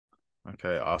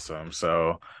Okay, awesome.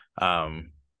 So,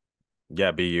 um,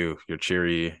 yeah, be you, your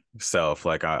cheery self.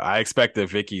 Like I expect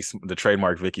the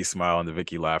trademark Vicky smile and the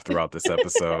Vicky laugh throughout this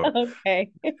episode.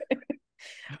 Okay.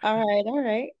 All right. All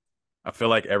right. I feel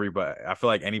like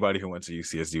anybody who went to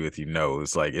UCSD with you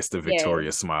knows, like it's the Victoria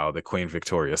Yes. smile, the Queen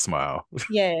Victoria smile.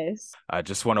 Yes. I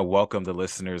just want to welcome the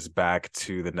listeners back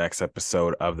to the next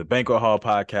episode of the Banquet Hall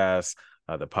podcast,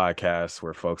 the podcast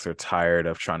where folks are tired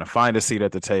of trying to find a seat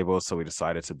at the table. So we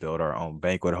decided to build our own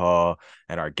banquet hall.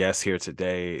 And our guest here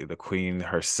today, the Queen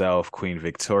herself, Queen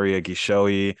Victoria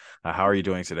Gishoyi. How are you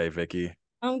doing today, Vicky?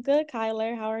 I'm good,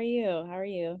 Kyler. How are you? How are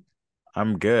you?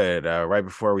 I'm good. Right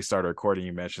before we started recording,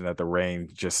 you mentioned that the rain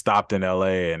just stopped in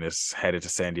LA and is headed to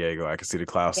San Diego. I can see the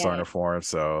clouds starting Yes. to form.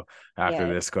 So after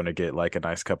Yes. this, going to get like a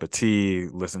nice cup of tea,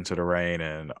 listen to the rain,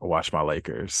 and watch my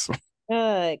Lakers.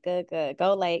 Good, good, good.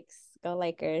 Go Lakes. Go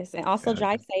Lakers. And also Yeah,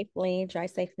 drive safely. Drive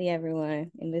safely,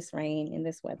 everyone, in this rain, in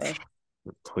this weather.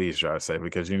 please drive safe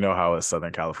because you know how us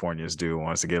Southern Californians do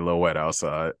once it get a little wet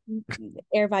outside.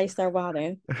 Everybody start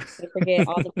wilding. They forget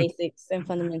all the basics and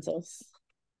fundamentals.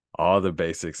 All the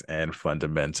basics and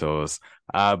fundamentals.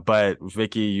 But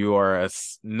Vicky, you are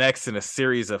next in a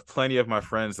series of plenty of my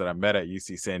friends that I met at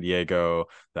UC San Diego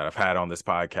that I've had on this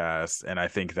podcast, and I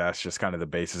think that's just kind of the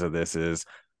basis of this is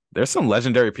there's some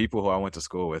legendary people who I went to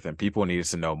school with, and people need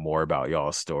to know more about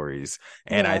y'all's stories.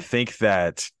 And I Yeah. think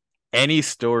that any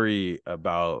story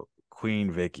about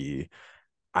Queen Vicky,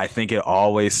 I think it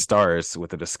always starts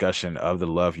with a discussion of the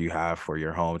love you have for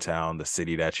your hometown, the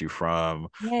city that you're from.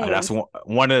 That's Yes.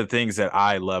 one of the things that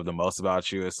I love the most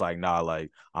about you. It's like, nah, like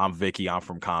I'm Vicky, I'm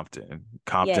from Compton,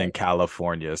 Yes.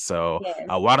 California. So Yes.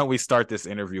 why don't we start this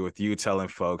interview with you telling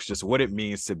folks just what it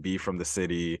means to be from the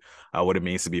city, what it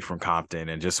means to be from Compton,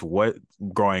 and just what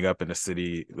growing up in the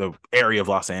city, the area of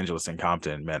Los Angeles and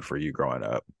Compton meant for you growing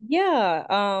up. Yeah.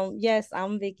 Yes,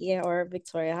 I'm Vicky or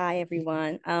Victoria. Hi,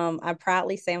 everyone. I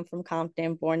proudly say I'm from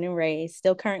Compton, born and raised,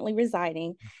 still currently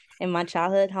residing in my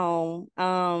childhood home.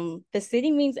 The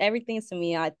city means everything to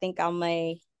me. I think I'm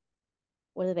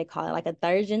what do they call it? Like a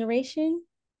third generation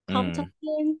Mm.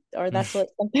 Comptonian, or that's what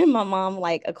something my mom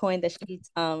like a coin that she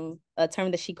a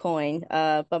term that she coined.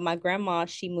 But my grandma,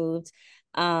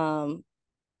 um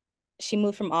she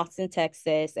moved from Austin,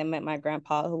 Texas, and met my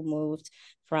grandpa who moved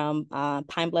from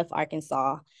Pine Bluff,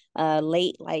 Arkansas.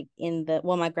 Late like in the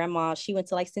well, my grandma, she went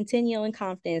to like Centennial in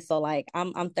Compton. So like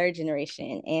I'm third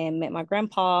generation and met my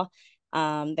grandpa.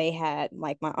 They had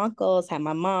like my uncles, had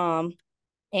my mom,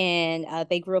 and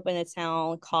they grew up in a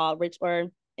town called Rich or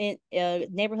in a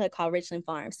neighborhood called Richland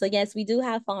Farms. So yes, we do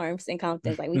have farms in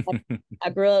Compton. Like I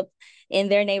grew up in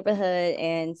their neighborhood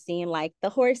and seeing like the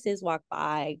horses walk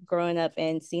by, growing up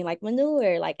and seeing like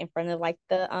manure like in front of like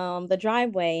the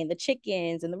driveway and the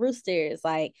chickens and the roosters.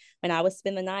 Like when I would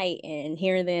spend the night and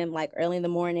hearing them like early in the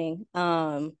morning,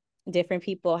 different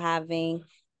people having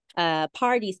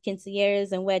parties,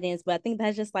 quinceañeras and weddings, but I think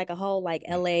that's just like a whole like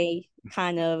LA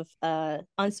kind of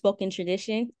unspoken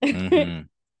tradition. Hmm.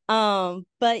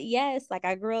 But yes, like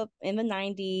I grew up in the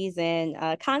 90s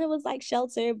and kind of was like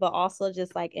sheltered, but also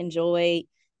just like enjoyed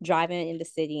driving in the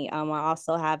city. I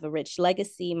also have a rich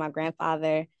legacy. My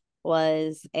grandfather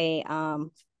was a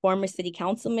former city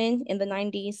councilman in the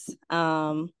 90s.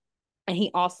 And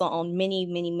he also owned many,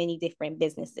 many, many different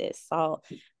businesses. So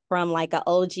from like a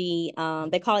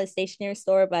OG, they call it stationery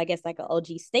store, but I guess like an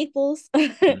OG Staples.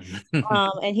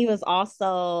 And he was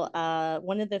also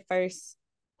one of the first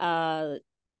uh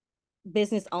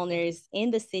business owners in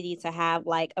the city to have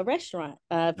like a restaurant,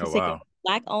 Oh particular wow.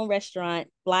 black owned restaurant,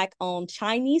 black owned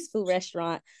Chinese food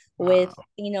restaurant with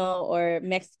Wow. or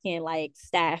Mexican like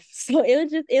staff. So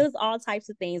it was all types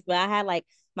of things. But I had like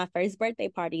my first birthday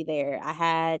party there.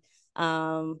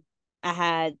 Um I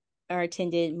had or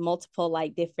attended multiple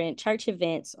like different church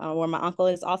events where my uncle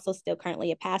is also still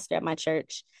currently a pastor at my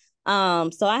church.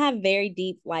 So I have very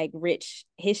deep, like rich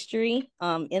history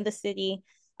in the city.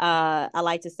 I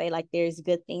like to say like there's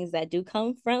good things that do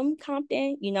come from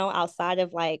Compton, outside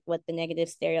of like what the negative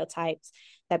stereotypes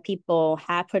that people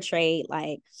have portrayed.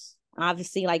 Like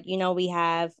obviously, like we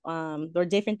have there are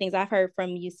different things I've heard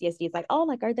from UCSD. It's like, oh,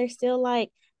 like are there still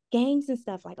like gangs and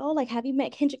stuff? Like, oh, like have you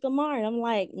met Kendrick Lamar? And I'm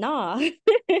like, nah.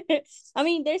 I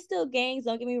mean, there's still gangs,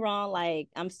 don't get me wrong. Like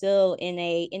I'm still in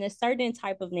a certain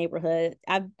type of neighborhood.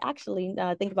 I've actually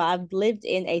think about I've lived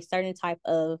in a certain type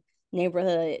of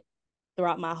neighborhood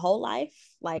throughout my whole life,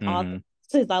 like all Hmm.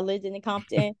 since I lived in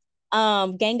Compton.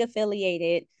 Gang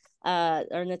affiliated,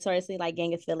 or notoriously like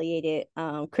gang affiliated,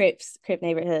 Crip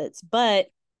neighborhoods. But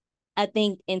I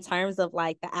think in terms of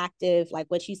like the active, like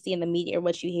what you see in the media or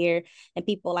what you hear and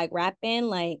people like rapping,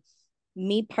 like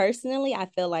me personally, I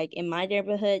feel like in my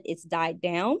neighborhood, it's died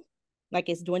down. Like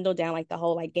it's dwindled down, like the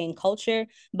whole like gang culture,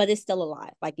 but it's still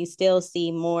alive. Like you still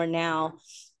see more now.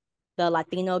 The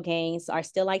Latino gangs are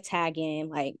still like tagging,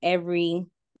 like every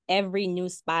new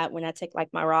spot when I take like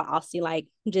my raw, I'll see like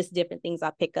just different things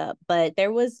I pick up. But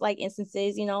there was like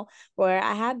instances, where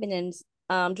I have been in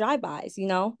drive-bys,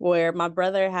 where my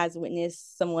brother has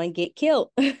witnessed someone get killed,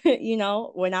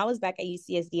 when I was back at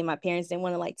UCSD, my parents didn't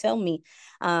want to like tell me.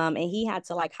 And he had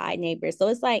to like hide neighbors. So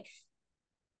it's like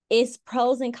it's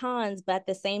pros and cons, but at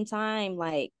the same time,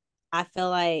 like I feel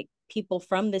like people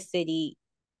from the city,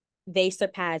 they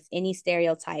surpass any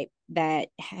stereotype that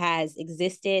has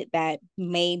existed, that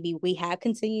maybe we have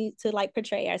continued to like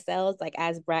portray ourselves like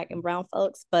as black and brown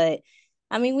folks. But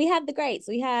I mean, we have the greats.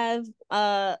 We have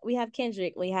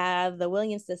Kendrick, we have the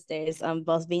Williams sisters,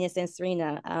 both Venus and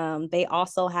Serena. They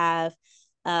also have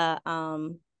uh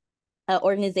um an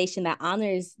organization that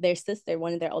honors their sister,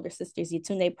 one of their older sisters,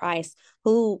 Yatunde Price,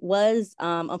 who was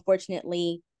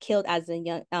unfortunately killed as a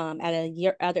young at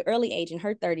an early age in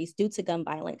her 30s due to gun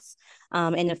violence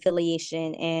and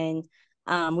affiliation.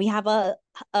 And we have a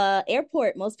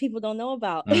airport most people don't know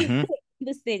about Mm-hmm.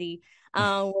 the city,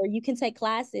 where you can take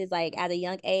classes like at a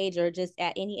young age, or just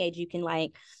at any age you can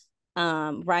like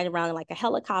ride around in like a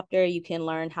helicopter. You can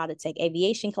learn how to take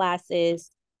aviation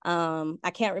classes.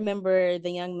 I can't remember the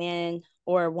young man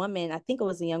or a woman. I think it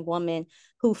was a young woman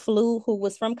who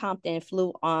was from Compton,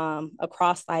 flew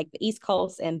across like the East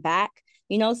Coast and back.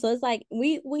 So it's like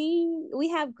we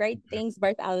have great things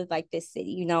birthed out of like this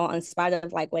city, in spite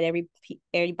of like what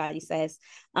everybody says.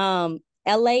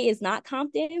 LA is not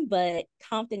Compton, but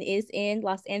Compton is in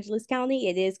Los Angeles County.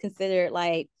 It is considered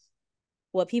like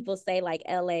what people say like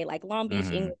LA, like Long Beach,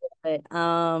 Mm-hmm.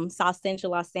 Inglewood, South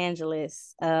Central Los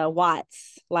Angeles,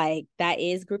 Watts, like that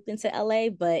is grouped into LA,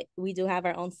 but we do have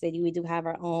our own city, we do have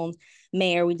our own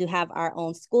mayor, we do have our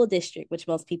own school district, which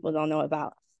most people don't know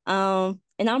about. And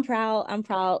I'm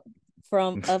proud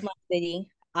from of my city.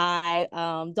 I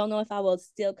don't know if I will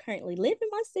still currently live in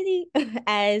my city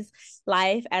as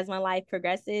my life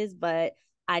progresses, but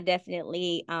I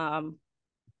definitely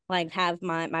like have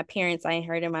my parents, I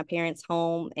inherited my parents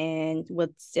home, and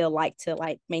would still like to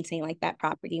like maintain like that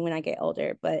property when I get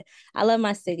older. But I love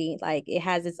my city. Like it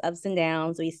has its ups and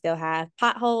downs. We still have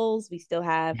potholes, we still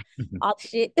have all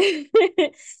shit.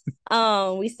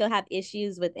 We still have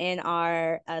issues within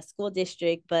our school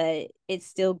district, but it's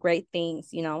still great things.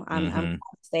 I'm proud Mm-hmm. to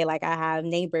say like I have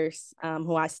neighbors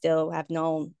who I still have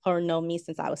known or known me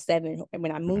since I was 7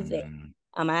 when I moved there.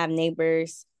 Mm-hmm. I have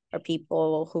neighbors or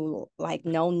people who like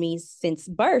known me since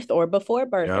birth or before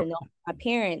birth, or Yep. know my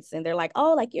parents, and they're like,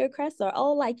 oh, like you're Cressa, or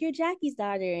oh, like you're Jackie's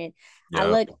daughter. And I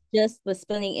Yep. look just the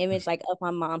spinning image like of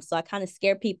my mom. So I kind of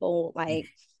scare people like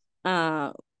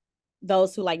uh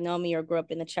those who like know me or grew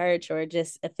up in the church or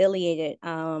just affiliated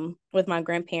with my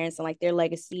grandparents and like their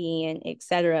legacy and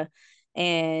etc.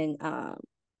 And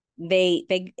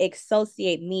they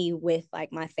associate me with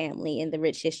like my family and the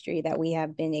rich history that we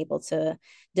have been able to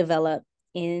develop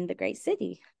in the great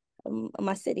city,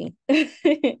 my city.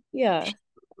 Yeah.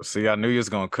 See, I knew you was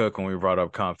gonna cook when we brought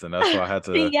up Compton. That's why Yes.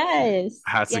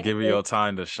 I had to Yes. give you your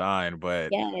time to shine.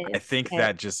 But I Yes. think Yes.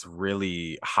 that just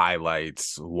really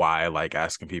highlights why I like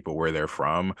asking people where they're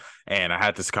from. And I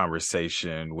had this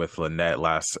conversation with Lynette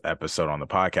last episode on the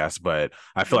podcast. But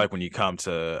I feel like when you come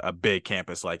to a big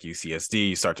campus like UCSD,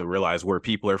 you start to realize where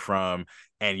people are from,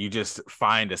 and you just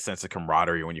find a sense of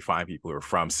camaraderie when you find people who are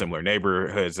from similar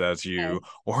neighborhoods as Yes. you,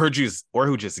 or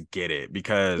who just get it.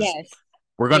 Because Yes.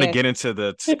 we're going to Yes. get into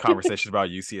the conversation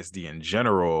about UCSD in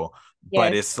general,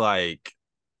 but Yes. it's like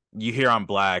you hear I'm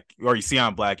black, or you see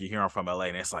I'm black, you hear I'm from LA,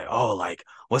 and it's like, oh, like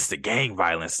what's the gang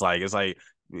violence like? It's like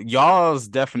y'all's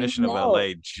You definition of know.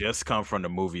 LA just come from the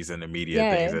movies and the media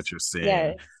things that Yes. you're seeing.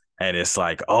 Yes. And it's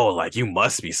like, oh, like you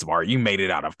must be smart. You made it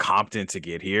out of Compton to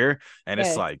get here. And it's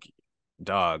Yes. like,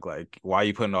 dog, like, why are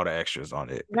you putting all the extras on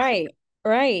it? Right.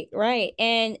 Right. Right.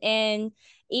 And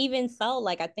even so,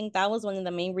 like I think that was one of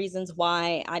the main reasons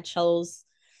why I chose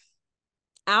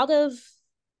out of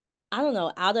I don't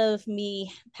know, out of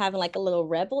me having like a little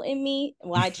rebel in me,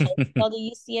 why I chose to go to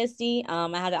UCSD.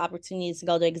 I had the opportunity to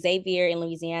go to Xavier in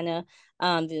Louisiana,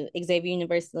 the Xavier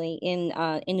University in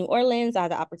New Orleans. I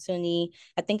had the opportunity,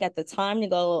 I think at the time to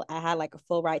go, I had like a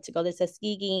full right to go to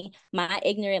Tuskegee. My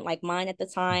ignorant like mine at the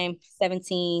time,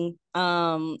 17.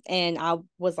 And I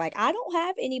was like, I don't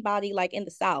have anybody like in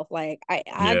the South. Like I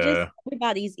just Yeah.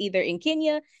 everybody's either in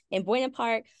Kenya, in Buena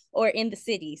Park, or in the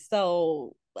city.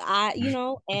 So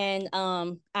and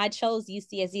I chose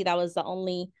UCSD. That was the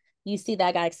only UC that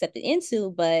I got accepted into.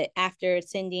 But after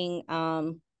attending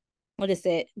what is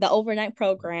it, the overnight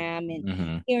program, and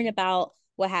Mm-hmm. hearing about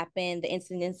what happened, the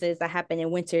incidences that happened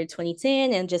in winter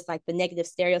 2010, and just like the negative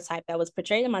stereotype that was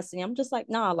portrayed in my city. I'm just like,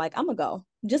 nah, like I'm gonna go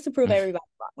just to prove everybody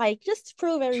wrong. Like just to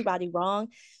prove everybody wrong,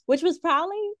 which was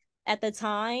probably at the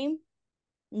time,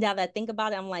 now that I think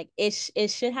about it, I'm like, it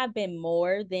should have been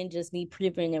more than just me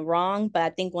proving it wrong. But I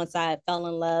think once I fell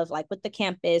in love, like with the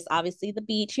campus, obviously the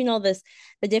beach, the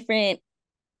different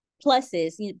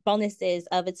pluses, bonuses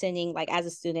of attending like as a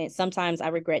student. Sometimes I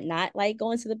regret not like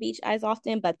going to the beach as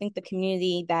often, but I think the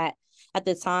community that at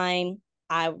the time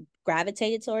I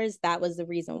gravitated towards, that was the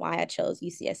reason why I chose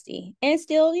UCSD. And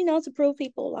still, to prove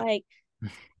people like,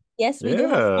 yes, we do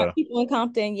have smart Yeah. people in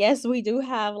Compton. Yes, we do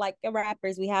have like the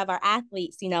rappers. We have our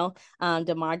athletes, DeMar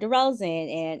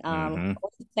DeRozan and Mm-hmm. I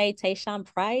want to say Tayshaun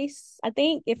Price, I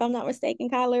think, if I'm not mistaken,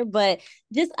 Kyler, but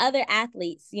just other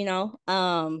athletes,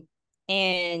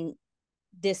 and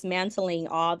dismantling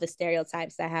all the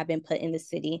stereotypes that have been put in the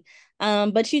city.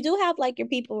 But you do have like your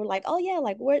people who are like, oh yeah,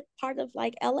 like what part of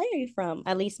like LA are you from?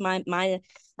 At least my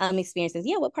experiences.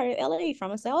 Yeah, what part of LA are you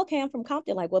from? I say, okay, I'm from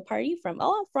Compton. Like, what part are you from?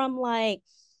 Oh, I'm from like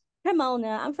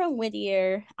Pomona. I'm from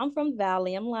Whittier. I'm from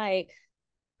Valley. I'm like,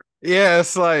 Yeah,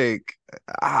 it's like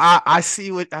I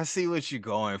see what you're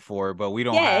going for, but we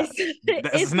don't have yes,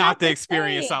 that's it's not not the the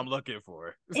experience I'm same. looking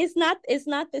for. It's not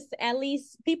this, at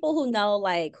least people who know,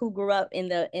 like who grew up in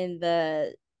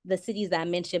the cities that I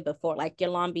mentioned before, like your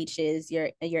Long Beaches,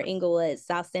 your Inglewood,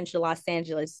 South Central Los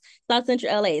Angeles, South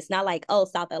Central LA. It's not like, oh,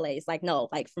 South LA. It's like, no,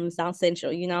 like from South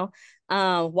Central,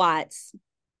 Watts,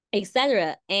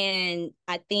 etc. And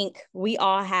I think we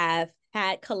all have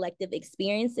had collective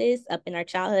experiences up in our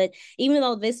childhood, even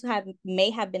though may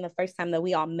have been the first time that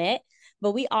we all met,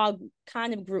 but we all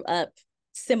kind of grew up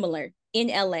similar in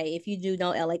LA. If you do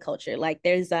know LA culture, like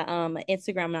there's a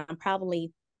Instagram, and I'm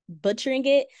probably butchering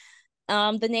it,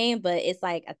 the name, but it's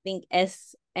like I think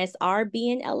SRB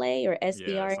in LA or Yeah,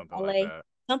 SBR in something like LA,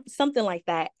 that. something like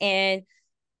that. And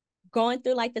going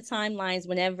through like the timelines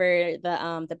whenever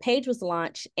the page was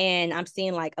launched, and I'm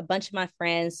seeing like a bunch of my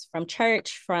friends from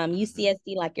church, from Mm-hmm.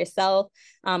 UCSD, like yourself,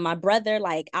 my brother,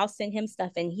 like I'll send him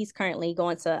stuff, and he's currently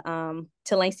going to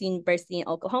Langston University in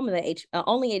Oklahoma, the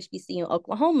only HBC in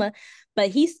Oklahoma, but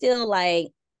he still like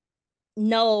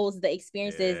knows the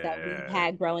experiences that we Yeah.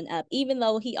 had growing up, even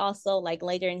though he also like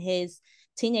later in his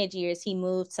teenage years he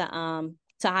moved to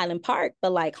Highland Park,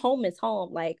 but like home is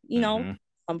home, like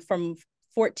Mm-hmm. from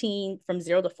 14, from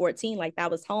 0 to 14, like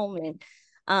that was home. And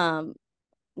um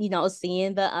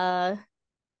seeing the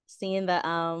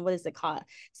what is it called,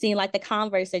 seeing like the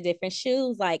Converse or different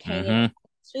shoes like hanging Mm-hmm.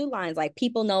 shoe lines, like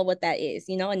people know what that is,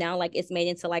 and now like it's made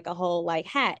into like a whole like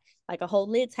hat, like a whole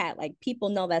lids hat, like people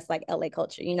know that's like LA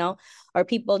culture, or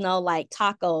people know like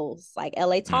tacos, like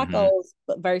LA Mm-hmm. tacos,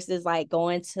 versus like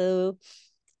going to,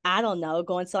 I don't know,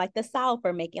 going to like the South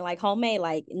or making like homemade,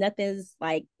 like nothing's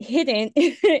like hidden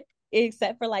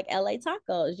except for like LA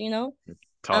tacos.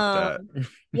 Talk that. Um,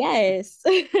 yes.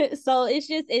 So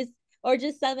it's or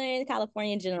just Southern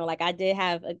California in general. Like I did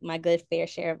have my good fair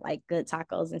share of like good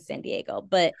tacos in San Diego,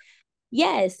 but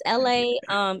yes, LA.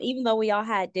 Even though we all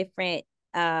had different,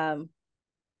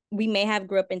 we may have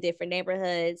grew up in different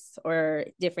neighborhoods or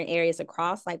different areas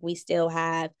across, like we still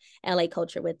have LA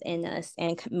culture within us,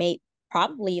 and made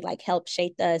probably like help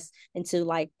shape us into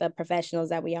like the professionals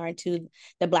that we are, into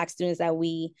the Black students that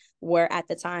we were at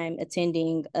the time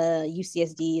attending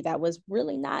UCSD that was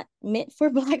really not meant for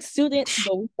Black students,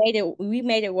 but we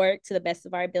made it work to the best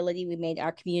of our ability. We made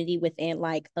our community within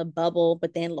like a bubble,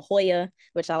 but then La Jolla,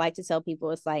 which I like to tell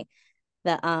people, it's like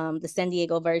the San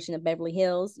Diego version of Beverly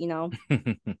Hills.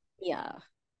 Yeah.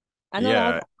 I know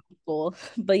that was Yeah. cool,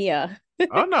 but yeah.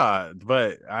 Oh no,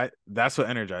 but I that's what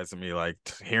energizes me, like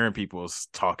hearing people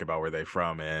talk about where they're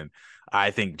from. And I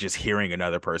think just hearing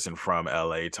another person from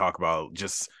LA talk about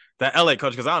just that LA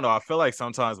culture, because I don't know, I feel like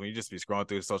sometimes when you just be scrolling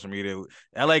through social media,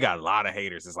 LA got a lot of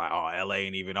haters. It's like, oh, LA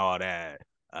ain't even all that.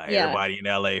 Yeah. Everybody in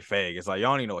LA fake. It's like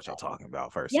y'all don't even know what y'all talking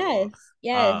about, first of all. Yes.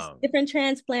 Yes. Different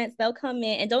transplants, they'll come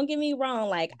in. And don't get me wrong,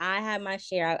 like I have my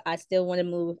share. I still want to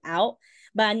move out,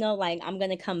 but I know like I'm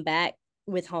gonna come back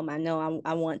with home. I know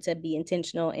I want to be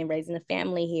intentional in raising a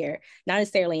family here, not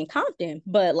necessarily in Compton,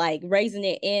 but like raising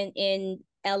it in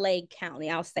LA County,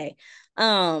 I'll say.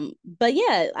 But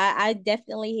yeah, I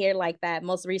definitely hear like that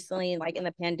most recently, like in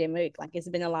the pandemic, like it's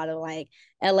been a lot of like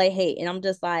LA hate. And I'm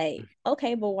just like,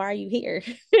 okay, but why are you here?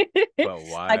 But Like,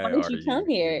 why why did are you come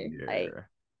you here? Like, here?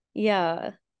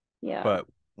 yeah, yeah, But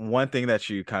one thing that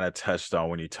you kind of touched on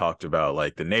when you talked about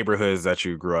like the neighborhoods that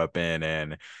you grew up in,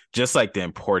 and just like the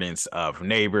importance of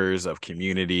neighbors, of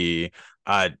community,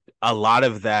 uh, a lot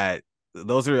of that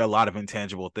those are a lot of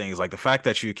intangible things. Like the fact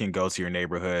that you can go to your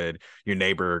neighborhood, your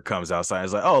neighbor comes outside,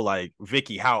 is like, oh, like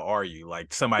Vicky, how are you?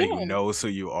 Like somebody who Yeah. knows who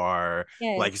you are.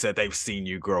 Like you Yes. said, they've seen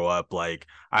you grow up. Like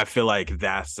I feel like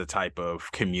that's the type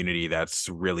of community that's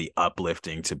really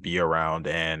uplifting to be around.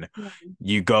 And Yeah.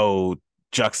 you go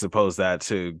juxtapose that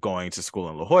to going to school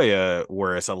in La Jolla,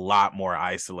 where it's a lot more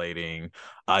isolating.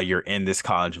 You're in this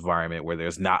college environment where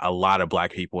there's not a lot of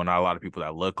Black people and not a lot of people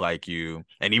that look like you.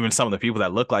 And even some of the people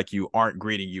that look like you aren't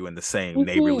greeting you in the same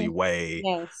neighborly Mm-hmm. way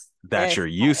Yes. that Yes. you're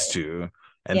used to.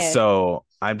 And Yes. so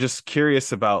I'm just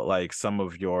curious about like some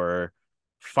of your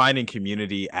finding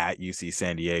community at UC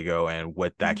San Diego and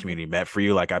what that community meant for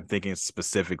you. Like I'm thinking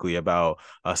specifically about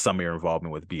some of your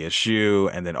involvement with BSU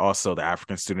and then also the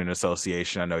African Student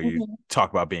Association. I know you Mm-hmm. talk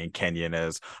about being Kenyan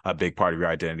as a big part of your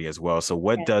identity as well. So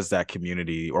what does that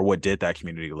community or what did that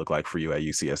community look like for you at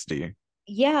UCSD?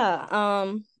 Yeah,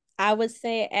 I would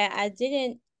say I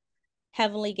didn't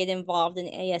heavily get involved in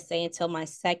ASA until my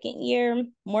second year,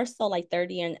 more so like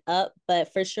third year and up,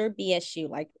 but for sure BSU,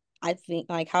 like I think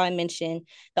like how I mentioned,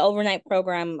 the overnight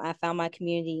program, I found my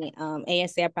community.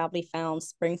 ASA I probably found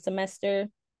spring semester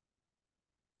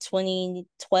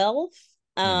 2012.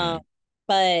 Mm-hmm.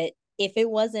 But if it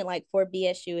wasn't like for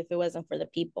BSU, if it wasn't for the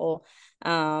people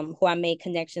who I made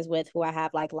connections with, who I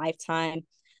have like lifetime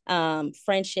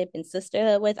friendship and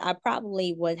sisterhood with, I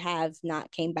probably would have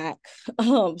not came back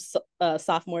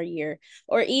sophomore year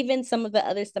or even some of the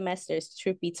other semesters,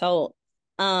 truth be told.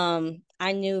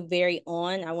 I knew very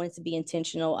on I wanted to be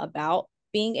intentional about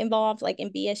being involved like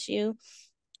in BSU,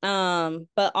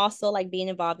 but also like being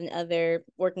involved in other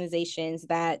organizations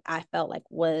that I felt like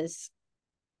was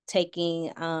taking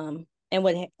and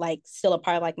would like still a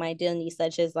part of like my identity,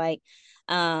 such as like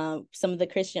some of the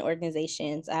Christian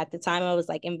organizations. At the time I was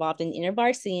like involved in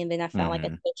InterVarsity, and then I found like a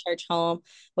Mm-hmm. church home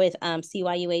with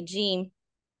CYUAG,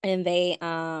 and they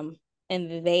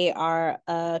are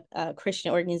a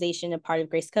Christian organization, a part of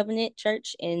Grace Covenant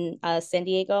Church in San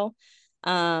Diego,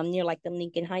 near like the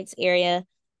Lincoln Heights area.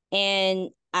 And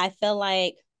I felt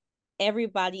like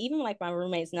everybody, even like my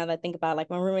roommates, now that I think about it, like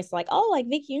my roommates like, oh, like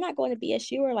Vicky, you're not going to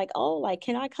BSU, or like, oh, like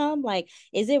can I come? Like,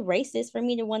 is it racist for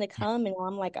me to want to come? And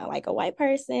I'm like a white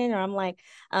person, or I'm like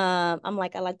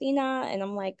a Latina, and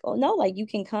I'm like, oh no, like you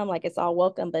can come, like it's all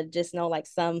welcome, but just know like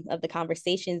some of the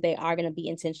conversations they are going to be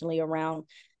intentionally around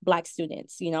Black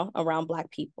students, you know, around Black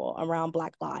people, around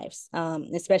Black lives,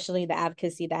 especially the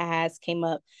advocacy that has came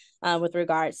up with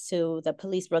regards to the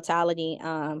police brutality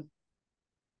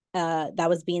that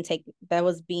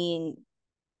was being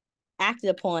acted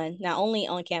upon not only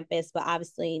on campus but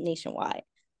obviously nationwide.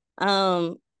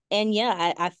 Um, and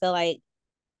yeah, I feel like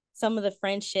some of the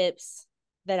friendships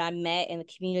that I met and the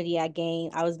community I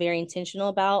gained, I was very intentional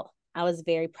about. I was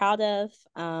very proud of.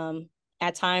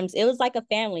 At times, it was like a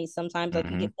family. Sometimes, like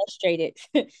you Mm-hmm. get frustrated.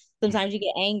 Sometimes you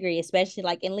get angry, especially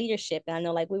like in leadership. And I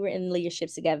know, like we were in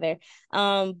leadership together.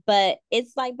 But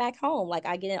it's like back home. Like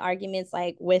I get in arguments,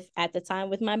 like with at the time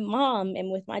with my mom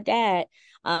and with my dad,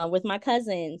 with my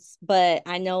cousins. But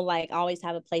I know, like I always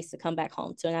have a place to come back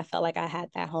home to, and I felt like I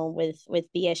had that home with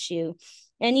BSU,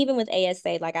 and even with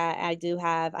ASA, like I do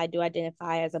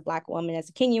identify as a Black woman, as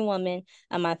a Kenyan woman.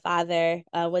 My father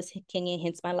was Kenyan,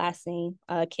 hence my last name.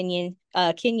 Kenya,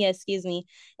 excuse me,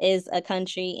 is a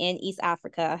country in East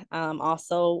Africa.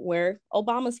 Also where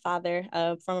Obama's father,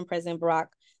 former President Barack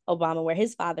Obama, where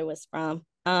his father was from.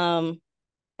 And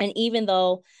even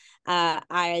though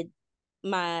I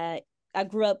my I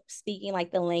grew up speaking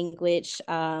like the language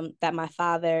that my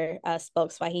father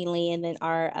spoke, Swahili, and then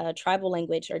our tribal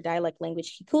language or dialect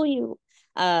language, Kikuyu.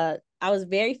 I was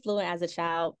very fluent as a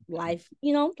child. Life,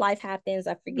 you know, life happens.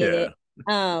 I forget Yeah.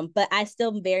 it. But I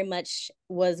still very much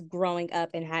was growing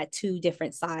up and had two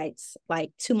different sides,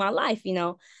 like to my life, you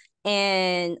know.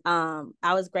 And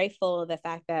I was grateful of the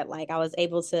fact that like I was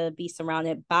able to be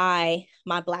surrounded by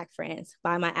my Black friends,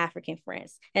 by my African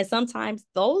friends. And sometimes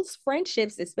those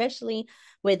friendships, especially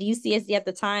with UCSD at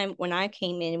the time when I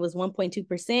came in, it was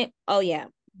 1.2%. Oh yeah,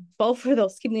 both of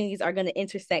those communities are going to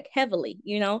intersect heavily,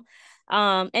 you know.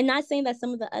 And not saying that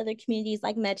some of the other communities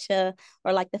like Mecha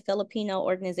or like the Filipino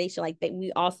organization, like that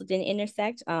we also didn't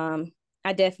intersect.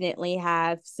 I definitely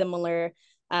have similar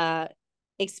uh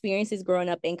experiences growing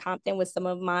up in Compton with some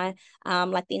of my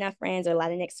Latina friends or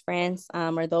Latinx friends,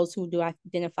 or those who do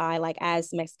identify like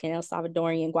as Mexican, El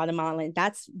Salvadorian, Guatemalan.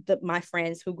 That's my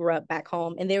friends who grew up back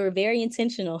home, and they were very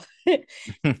intentional,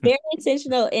 very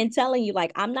intentional in telling you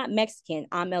like, I'm not Mexican,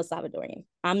 I'm El Salvadorian.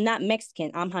 I'm not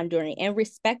Mexican, I'm Honduran, and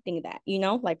respecting that, you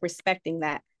know, like respecting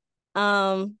that.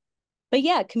 Um, but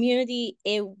yeah, community,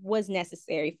 it was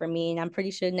necessary for me, and I'm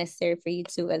pretty sure necessary for you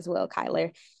too as well,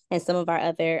 Kyler, and some of our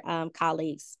other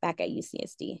colleagues back at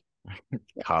UCSD.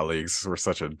 Colleagues, we're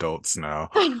such adults now.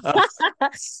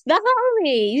 The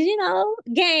homies,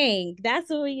 gang. That's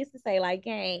what we used to say, like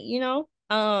gang,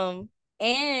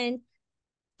 and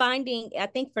finding, I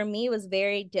think for me it was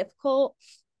very difficult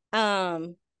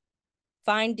um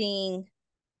finding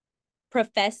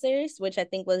professors, which I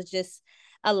think was just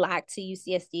a lack to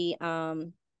UCSD,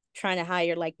 trying to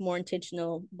hire like more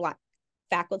intentional Black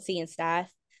faculty and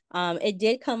staff. It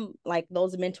did come, like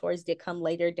those mentors did come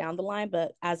later down the line,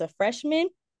 but as a freshman,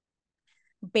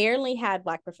 barely had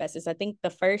Black professors. I think the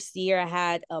first year I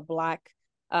had a Black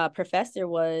professor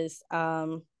was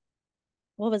what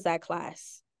was that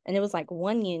class? And it was like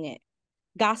one unit,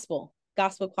 gospel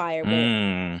choir with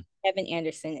Mm, Evan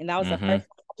Anderson. And that was the mm-hmm. first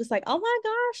one. I'm just like, oh my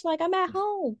gosh, like I'm at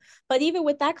home. But even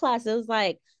with that class, it was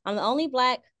like I'm the only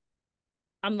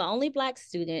Black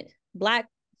student, Black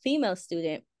female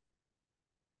student.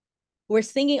 We're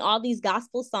singing all these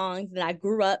gospel songs that I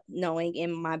grew up knowing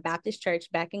in my Baptist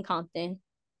church back in Compton.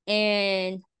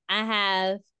 And I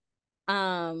have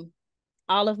um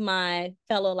all of my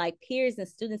fellow like peers and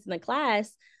students in the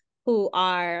class who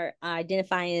are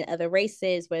identifying in other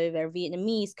races, whether they're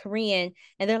Vietnamese, Korean,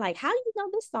 and they're like, how do you know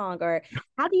this song? Or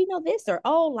how do you know this? Or,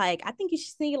 oh, like, I think you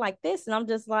should sing it like this. And I'm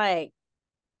just like,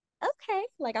 okay,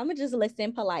 like, I'm gonna just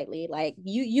listen politely. Like,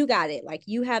 you got it. Like,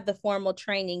 you have the formal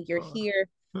training. You're here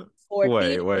for Wait,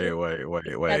 theater, wait, wait,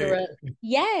 wait, wait. etc.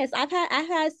 Yes, I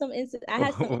had some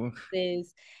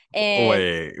instances, and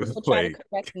Wait, people try to wait.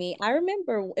 correct me. I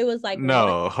remember it was like one,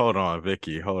 No, hold on,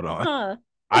 Vicky, hold on. huh?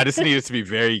 I just need it to be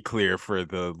very clear for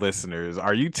the listeners.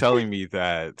 Are you telling me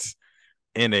that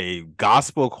in a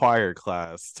gospel choir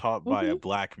class taught by a Mm-hmm.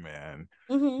 Black man,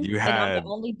 Mm-hmm. you And I'm the had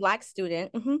only Black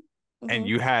student. Mm-hmm. and Mm-hmm.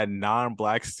 you had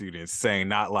non-Black students saying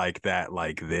not like that,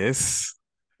 like this?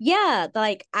 Yeah,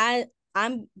 like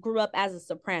I'm grew up as a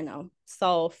soprano.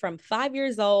 So from 5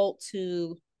 years old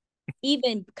to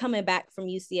even coming back from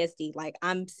UCSD, like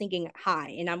I'm singing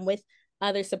high, and I'm with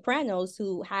other sopranos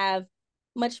who have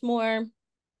much more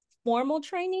formal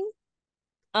training.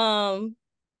 Um,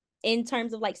 in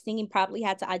terms of like singing, probably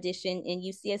had to audition in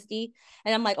UCSD.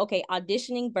 And I'm like, okay,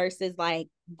 auditioning versus like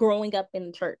growing up in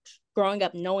the church, growing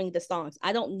up knowing the songs.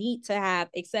 I don't need to have,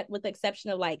 except with the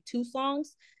exception of like 2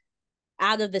 songs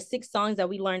out of the 6 songs that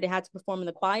we learned and had to perform in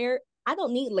the choir. I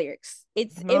don't need lyrics.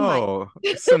 It's in my No,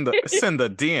 it's in the it's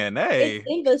DNA.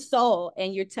 in the soul.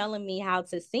 And you're telling me how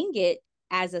to sing it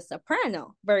as a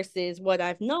soprano versus what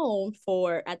I've known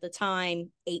for at the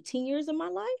time 18 years of my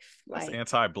life. That's Like,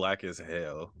 anti-Black as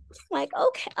hell.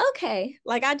 okay.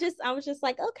 Like I was just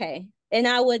like, okay. And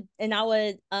I would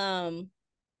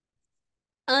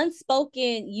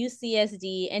unspoken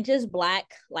UCSD and just Black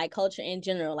like culture in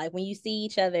general. Like when you see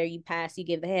each other, you pass, you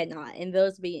give the head nod. And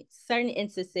those be certain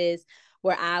instances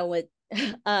where I would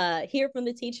hear from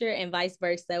the teacher and vice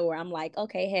versa, where I'm like,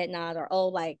 okay, head nod, or oh,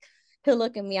 like he'll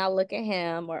look at me, I'll look at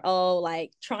him, or oh,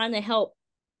 like trying to help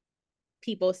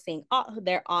people sing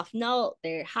their off note,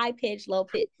 their high pitch, low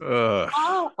pitch, Ugh.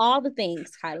 all the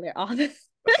things, Kyler,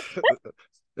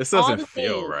 This all doesn't the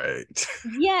feel things. right.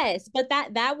 Yes, but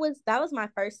that was my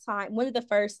first time, one of the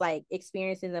first like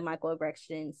experiences of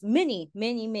microaggressions. Yeah, Many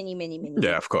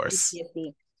of course.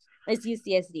 UCSD. It's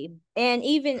UCSD, and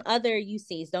even other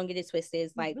UCs. Don't get it twisted.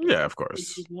 It's like Yeah, of it's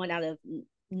course. just 1 out of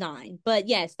 9. But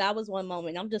yes, that was one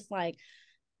moment. I'm just like,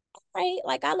 right,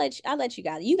 like I let you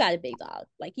got it. You got a big dog.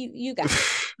 Like you got it.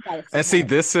 You got it from And see, home.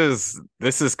 this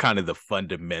is kind of the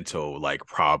fundamental like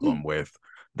problem with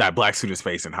that Black students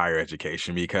face in higher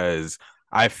education, because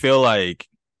I feel like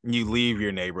you leave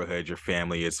your neighborhood, your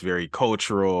family, it's very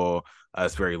cultural,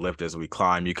 it's very lift as we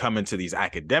climb. You come into these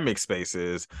academic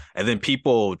spaces, and then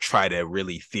people try to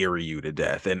really theory you to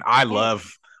death. And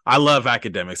Yes, I love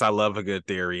academics. I love a good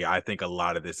theory. I think a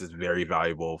lot of this is very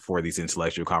valuable for these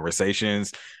intellectual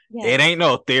conversations. It yes. ain't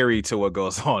no theory to what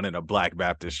goes on in a Black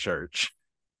Baptist church.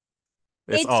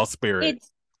 It's It's all spirit.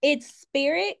 it's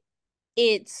spirit,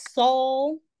 it's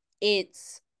soul,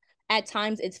 it's at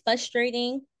times it's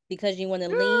frustrating because you want to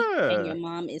leave and Yeah. your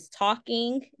mom is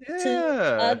talking to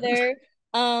Yeah. other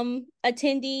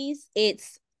attendees.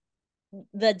 It's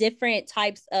the different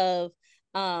types of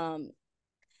um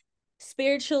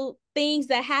spiritual things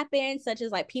that happen, such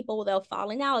as like people they'll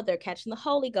falling out, they're catching the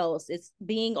Holy Ghost. It's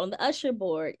being on the usher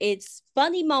board. It's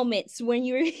funny moments when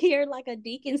you hear like a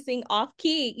deacon sing off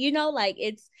key. Like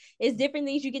it's different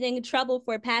things. You get in trouble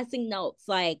for passing notes.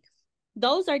 Like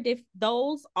those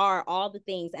are all the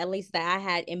things, at least, that I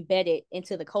had embedded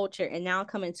into the culture, and now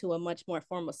coming to a much more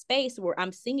formal space where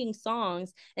I'm singing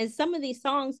songs, and some of these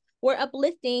songs were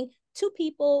uplifting to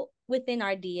people within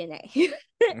our DNA,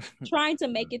 trying to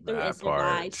make it through and That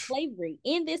survive part. slavery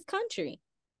in this country.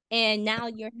 And now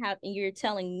you're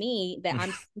telling me that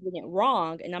I'm singing it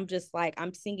wrong, and I'm just like,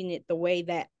 I'm singing it the way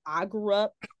that I grew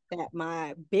up, that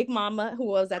my big mama, who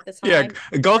was at the Yeah, time,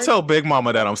 go her, tell Big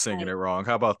Mama that I'm singing like, it wrong.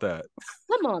 How about that?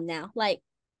 come on now, like,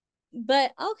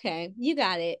 but okay, you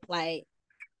got it, like,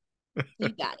 you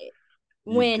got it.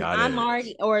 You When got I'm it.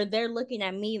 already, or they're looking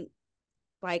at me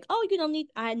like, oh, you don't need,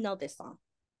 I know this song,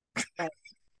 like,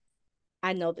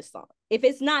 I know this song. If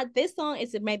it's not this song,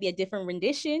 it's maybe a different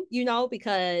rendition,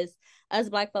 because us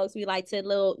Black folks, we like to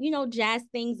little, jazz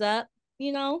things up,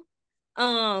 you know.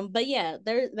 But yeah,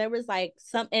 there was like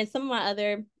some of my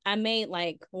other, I made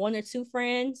like one or two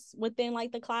friends within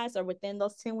like the class or within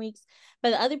those 10 weeks.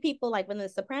 But the other people, like in the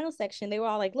soprano section, they were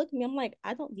all like, look at me. I'm like,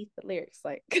 I don't need the lyrics.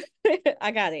 Like, I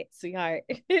got it, sweetheart.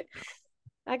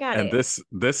 I got And it.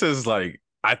 this is like,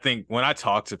 I think when I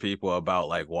talk to people about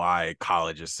like why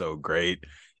college is so great,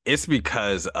 it's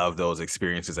because of those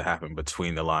experiences that happen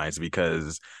between the lines.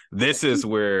 Because this is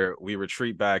where we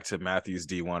retreat back to Matthew's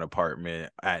D1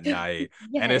 apartment at night,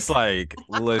 and Yes. it's like,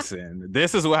 listen,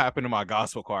 this is what happened to my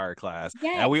gospel choir class, and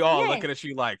Yes. we all Yes. looking at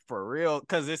you like, for real,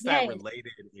 because it's that Yes.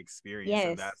 related experience.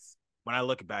 And Yes. that's when I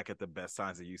look back at the best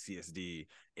signs of UCSD,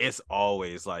 it's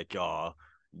always like,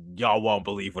 y'all won't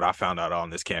believe what I found out on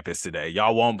this campus today.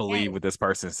 Y'all won't believe Yes. what this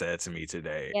person said to me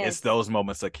today. It's Yes. those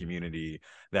moments of community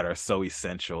that are so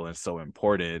essential and so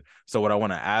important. So what I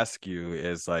want to ask you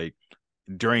is, like,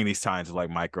 during these times of like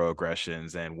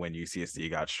microaggressions and when UCSD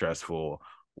got stressful,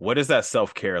 what does that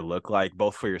self-care look like,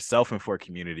 both for yourself and for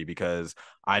community? Because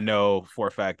I know for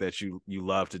a fact that you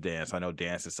love to dance. I know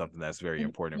dance is something that's very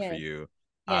important for Yes. you.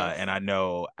 Yes. And I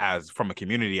know, as from a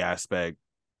community aspect,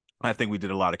 I think we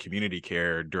did a lot of community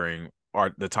care during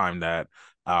the time that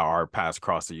our paths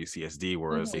crossed the UCSD.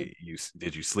 Whereas Mm-hmm.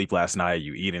 did you sleep last night?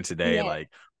 You eating today? Yes. Like,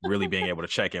 really being able to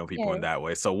check in with people in Yes. that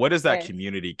way. So, what does that Yes.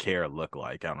 community care look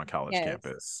like out on a college Yes.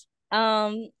 campus?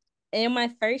 Um, in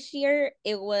my first year,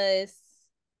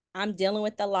 I'm dealing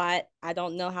with a lot. I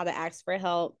don't know how to ask for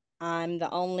help. I'm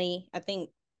the only, I think,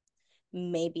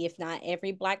 maybe if not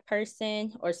every Black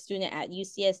person or student at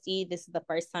UCSD, this is the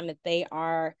first time that they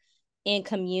are in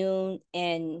commune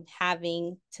and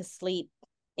having to sleep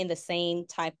in the same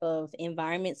type of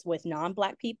environments with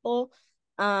non-Black people.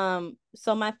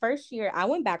 So my first year, I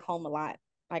went back home a lot.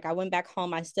 Like, I went back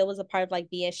home. I still was a part of like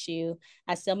BSU.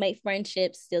 I still make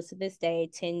friendships still to this day,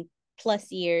 10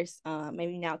 plus years,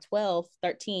 maybe now 12,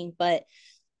 13. But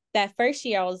that first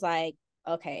year I was like,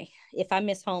 okay, if I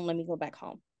miss home, let me go back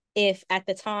home. If at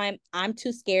the time I'm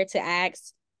too scared to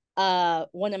ask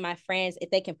one of my friends if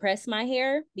they can press my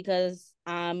hair because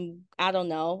I don't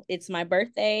know, it's my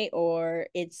birthday or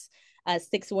it's a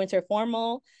 6 winter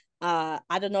formal. I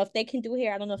don't know if they can do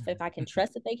hair. I don't know if I can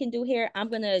trust that they can do hair. I'm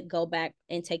gonna go back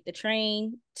and take the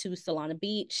train to Solana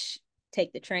Beach,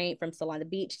 take the train from Solana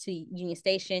Beach to Union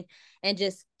Station, and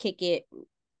just kick it,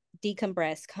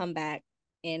 decompress, come back,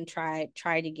 and try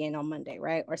it again on Monday,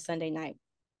 right? Or Sunday night.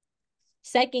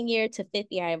 Second year to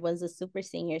fifth year, I was a super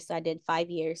senior, so I did 5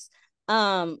 years.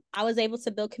 I was able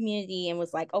to build community and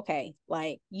was like, okay,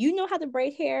 like, you know how to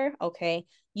braid hair, okay,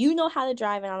 you know how to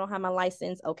drive and I don't have my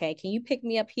license, okay, can you pick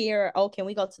me up here? Oh, can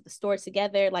we go to the store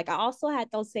together? Like, I also had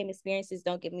those same experiences,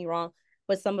 don't get me wrong,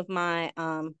 with some of my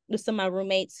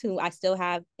roommates who I still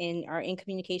have and are in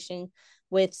communication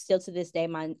with still to this day,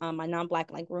 my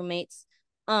non-Black like roommates.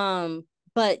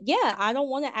 But yeah, I don't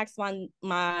want to ask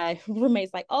my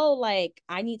roommates like, oh, like,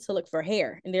 I need to look for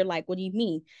hair, and they're like, what do you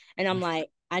mean? And I'm like,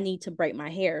 I need to braid my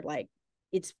hair, like,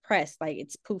 it's pressed, like,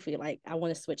 it's poofy, like, I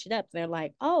want to switch it up. And they're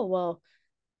like, oh, well,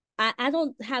 I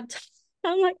don't have time.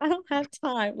 I'm like, I don't have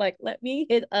time. Like, let me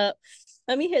hit up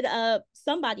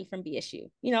somebody from BSU,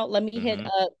 let me hit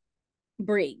Mm-hmm. up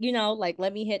Brie, like,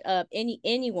 let me hit up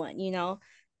anyone.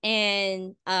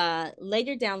 And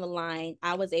later down the line,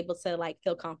 I was able to like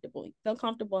feel comfortable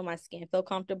in my skin, feel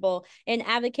comfortable in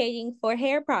advocating for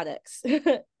hair products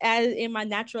as in my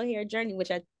natural hair journey,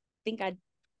 which I think I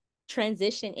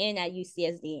transitioned in at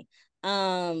UCSD.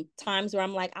 Times where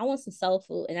I'm like, I want some soul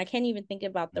food, and I can't even think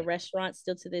about the restaurant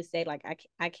still to this day. Like,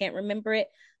 I can't remember it,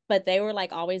 but they were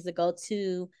like always the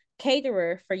go-to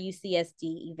caterer for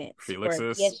UCSD events. Or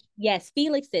Felix's. yes,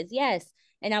 Felix's, yes.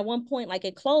 And at one point, like,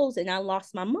 it closed, and I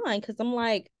lost my mind because I'm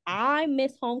like, I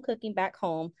miss home cooking back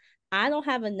home. I don't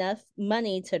have enough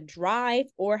money to drive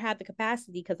or have the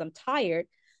capacity because I'm tired.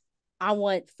 I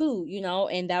want food,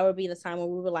 and that would be the time when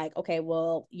we were like, okay,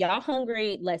 well, y'all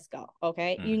hungry, let's go.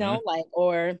 Okay. Mm-hmm. Like,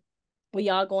 or we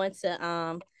all going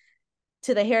to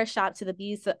the hair shop, to the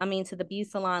to the beauty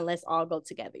salon, let's all go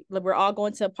together. Like, we're all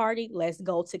going to a party, let's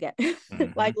go together.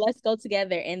 Mm-hmm. Like, let's go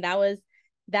together. And that was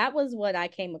what I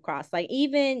came across. Like,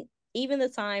 even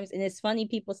the times, and it's funny,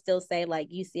 people still say like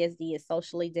UCSD is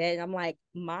socially dead. And I'm like,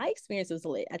 my experience was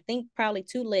lit. I think probably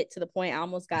too lit to the point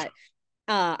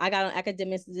I got an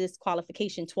academic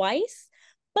disqualification twice,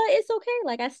 but it's okay.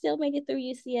 Like, I still made it through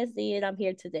UCSD, and I'm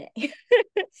here today.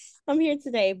 I'm here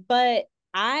today. But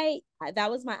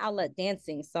that was my outlet,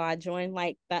 dancing. So I joined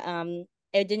like the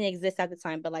it didn't exist at the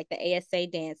time, but like the ASA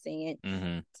dancing and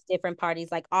Mm-hmm. different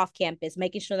parties like off campus,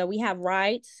 making sure that we have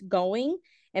rides going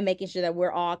and making sure that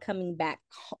we're all coming back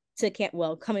to camp.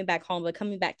 Well, coming back home, but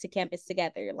coming back to campus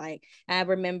together. Like, I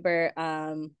remember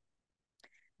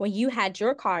when you had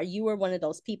your car, you were one of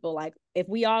those people. Like, if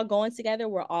we all going together,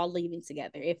 we're all leaving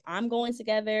together. If I'm going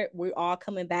together, we're all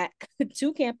coming back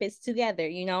to campus together.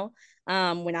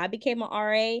 When I became an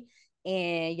RA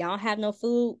and y'all have no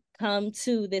food, come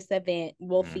to this event.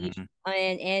 We'll feed Mm-hmm. you.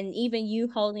 And even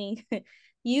you holding,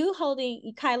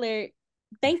 Kyler.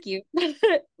 Thank you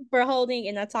for holding.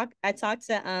 And I talked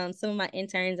to some of my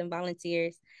interns and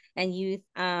volunteers and youth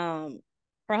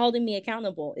for holding me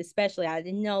accountable. Especially, I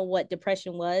didn't know what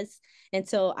depression was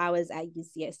until I was at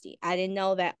UCSD. I didn't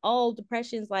know that, oh,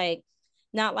 depression's like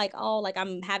not like, oh, like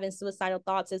I'm having suicidal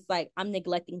thoughts. It's like I'm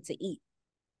neglecting to eat.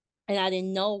 And I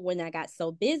didn't know when I got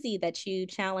so busy that you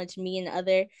challenged me and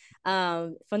other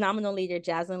phenomenal leader,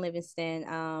 Jasmine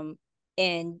Livingston.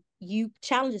 And you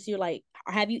challenged us. You're like,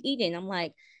 have you eaten? I'm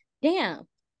like, damn.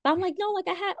 But I'm like, no, like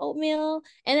I had oatmeal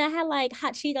and I had like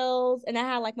hot Cheetos and I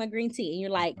had like my green tea. And you're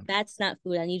like, that's not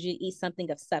food. I need you to eat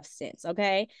something of substance.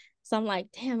 Okay. So I'm like,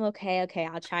 damn, okay,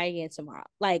 I'll try again tomorrow.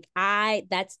 Like,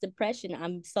 that's depression.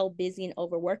 I'm so busy and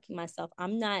overworking myself.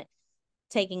 I'm not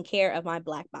taking care of my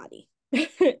Black body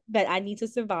that I need to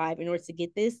survive in order to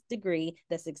get this degree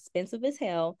that's expensive as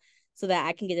hell so that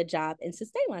I can get a job and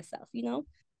sustain myself.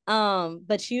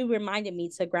 But you reminded me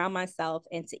to ground myself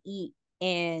and to eat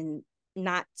and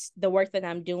not the work that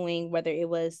I'm doing, whether it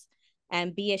was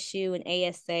BSU and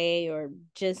ASA or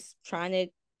just trying to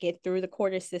get through the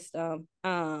quarter system.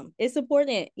 It's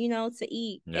important, to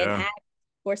eat and Yeah. ask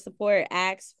for support,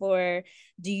 ask for,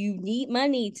 do you need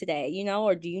money today,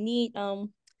 or do you need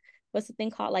what's the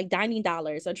thing called, like dining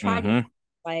dollars or tribal, Mm-hmm.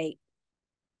 like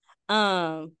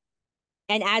um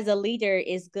and as a leader,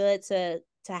 it's good to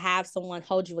have someone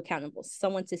hold you accountable,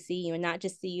 someone to see you and not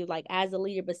just see you like as a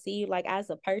leader, but see you like as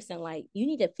a person. Like, you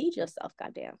need to feed yourself,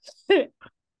 goddamn.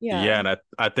 Yeah. Yeah, and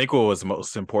I think what was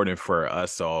most important for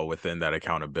us all within that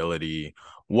accountability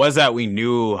was that we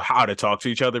knew how to talk to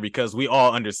each other because we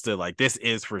all understood like this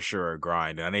is for sure a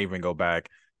grind. And I didn't even go back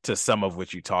to some of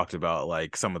what you talked about,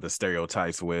 like some of the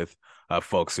stereotypes with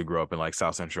folks who grew up in like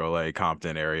South Central LA,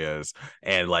 Compton areas,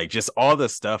 and like just all the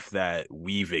stuff that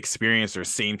we've experienced or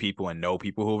seen people and know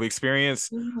people who've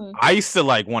experienced. Mm-hmm. I used to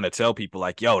like want to tell people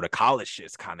like, yo, the college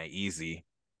shit's kind of easy.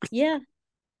 Yeah. Yeah.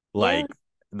 Like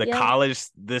the Yeah. college,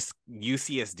 this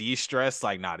UCSD stress,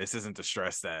 like, nah, this isn't the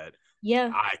stress that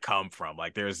Yeah. I come from.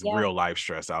 Like, there's Yeah. real life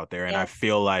stress out there. And I Yeah.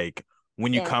 feel like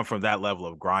when you Yeah. come from that level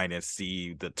of grind and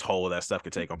see the toll that stuff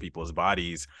could take on people's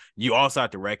bodies, you also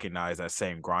have to recognize that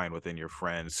same grind within your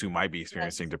friends who might be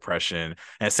experiencing Yes. depression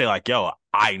and say, like, yo,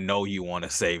 I know you want to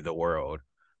save the world,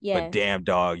 but Yes. damn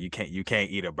dog, you can't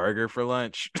eat a burger for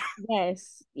lunch.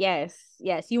 Yes, yes,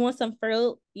 yes. You want some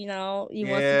fruit, you want some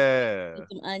Yeah.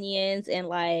 some onions and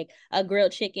like a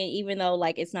grilled chicken, even though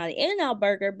like it's not an In-N-Out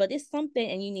burger, but it's something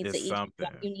and you need to It's eat yourself.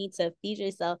 something. You need to feed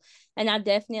yourself. And I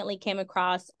definitely came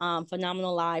across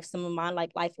phenomenal lives, some of my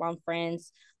like lifelong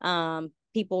friends,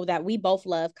 people that we both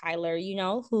love, Kyler,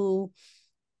 who,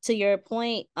 to your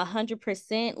point,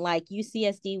 100%, like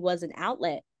UCSD was an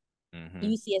outlet. Mm-hmm.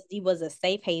 UCSD was a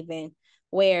safe haven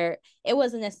where it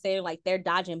wasn't necessarily like they're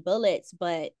dodging bullets,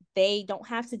 but they don't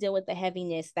have to deal with the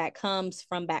heaviness that comes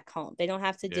from back home. They don't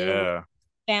have to deal with Yeah.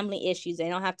 family issues. They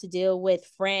don't have to deal with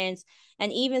friends,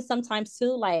 and even sometimes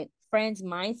too, like friends'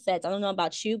 mindsets. I don't know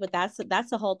about you, but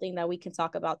that's a whole thing that we can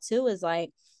talk about too. Is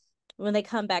like when they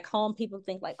come back home, people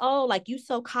think like, oh, like you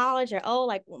so college, or oh,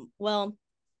 like, well,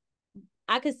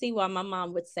 I could see why my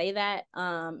mom would say that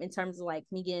in terms of like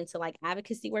me getting into like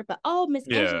advocacy work, but oh, Miss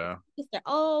Angela, Yeah. sister,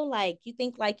 oh, like you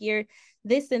think like you're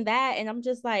this and that, and I'm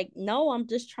just like, no, I'm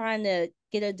just trying to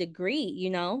get a degree.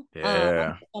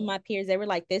 Yeah. On my peers, they were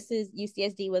like, this is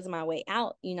UCSD was my way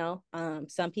out.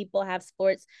 Some people have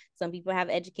sports, some people have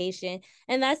education,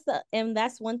 and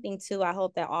that's one thing too. I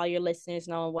hope that all your listeners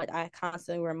know what I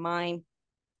constantly remind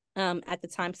at the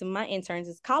time, some of my interns,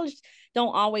 is college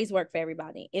don't always work for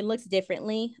everybody. It looks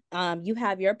differently. You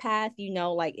have your path,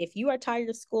 like if you are tired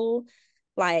of school,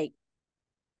 like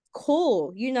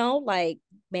cool, like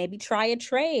maybe try a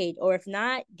trade, or if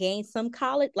not, gain some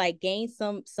college, like gain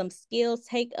some skills,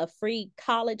 take a free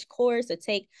college course or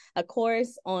take a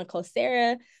course on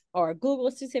Coursera or a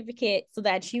Google certificate so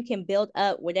that you can build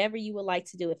up whatever you would like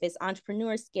to do. If it's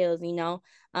entrepreneur skills,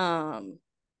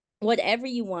 whatever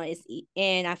you want is,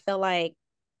 and I feel like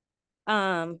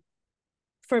um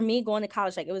for me going to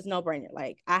college, like it was no brainer.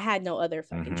 Like I had no other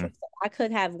fucking Mm-hmm. choice. I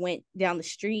could have went down the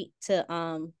street to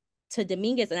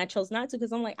Dominguez, and I chose not to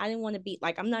because I'm like, I didn't want to be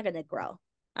like, I'm not gonna grow.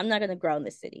 I'm not gonna grow in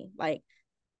the city like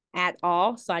at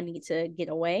all. So I need to get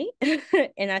away.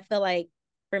 And I feel like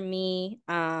for me,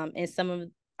 and some of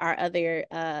our other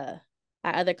our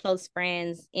other close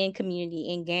friends in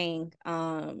community in gang,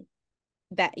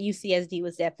 that UCSD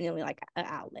was definitely like an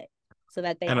outlet so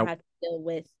that they And don't have to deal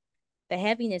with the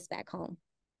heaviness back home.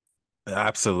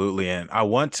 absolutely. And I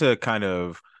want to kind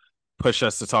of push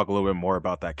us to talk a little bit more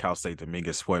about that Cal State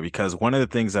Dominguez point, because one of the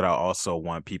things that I also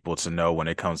want people to know when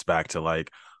it comes back to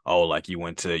like, oh, like you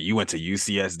went to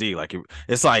UCSD, like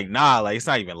it's like, nah, like it's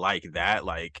not even like that.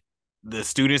 Like the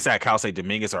students at Cal State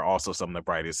Dominguez are also some of the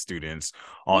brightest students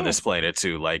on this Yes, planet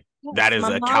too. Like that yes. is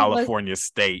a California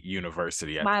State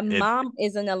University. My It mom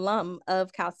is an alum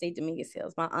of Cal State Dominguez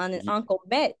Hills. My aunt and uncle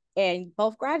met and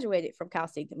both graduated from Cal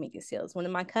State Dominguez Hills. One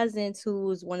of my cousins,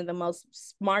 who's one of the most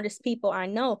smartest people I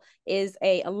know, is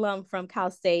a alum from Cal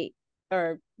State,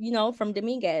 or from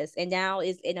Dominguez, and now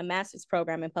is in a master's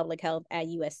program in public health at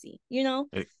USC.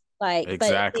 it Like, but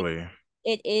exactly.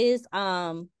 it is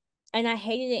and I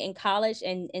hated it in college,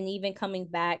 and even coming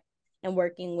back and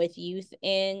working with youth,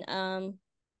 it's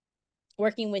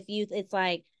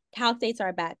like Cal States are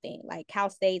a bad thing. Like Cal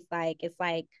States, like it's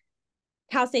like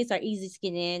Cal States are easy to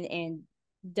get in, and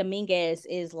Dominguez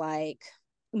is like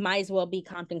might as well be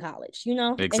Compton College, And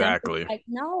I'm just Exactly. like,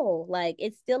 no, like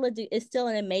it's still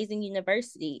an amazing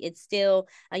university. It's still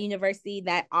a university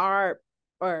that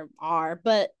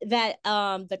but that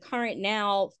the current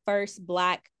now first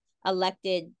Black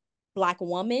elected Black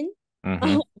woman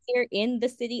Mm-hmm. here in the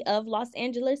city of Los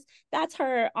Angeles, that's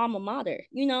her alma mater,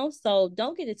 So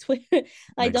don't get it twisted.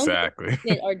 Like, don't get it Exactly.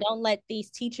 twisted, or don't let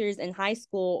these teachers in high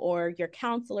school or your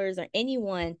counselors or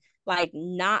anyone like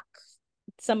knock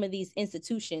some of these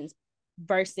institutions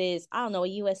versus, I don't know,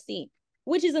 a USC,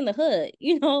 which is in the hood,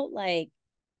 like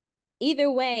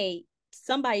either way,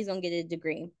 somebody's gonna get a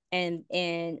degree. And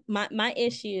my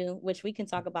issue, which we can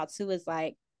talk about too, is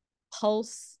like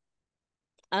post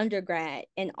undergrad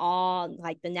and all,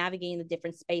 like the navigating the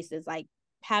different spaces, like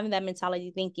having that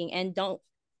mentality thinking. And don't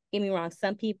get me wrong,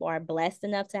 some people are blessed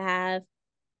enough to have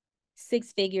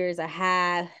six figures, or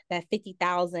have that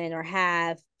 50,000, or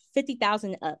have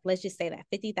 50,000 up. Let's just say that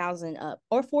 50,000 up,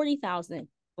 or 40,000,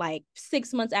 like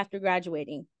 6 months after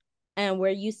graduating. And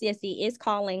where UCSD is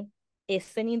calling, is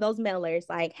sending those mailers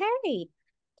like, hey,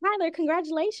 Tyler,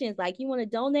 congratulations. Like, you want to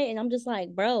donate? And I'm just like,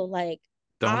 bro, like,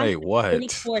 I have Donate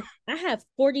what? I have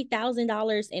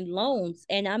 $40,000 in loans,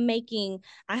 and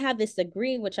I have this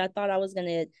degree, which I thought I was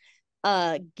gonna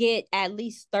get at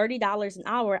least $30 an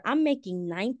hour. I'm making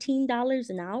 $19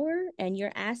 an hour, and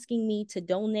you're asking me to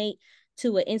donate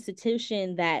to an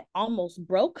institution that almost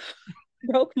broke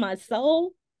my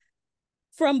soul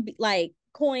from like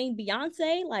coin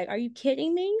Beyonce. Like, are you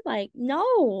kidding me? Like,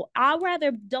 no, I'd rather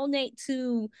donate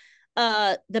to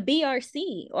the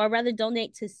BRC, or rather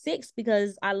donate to Six,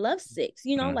 because I love Six,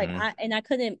 like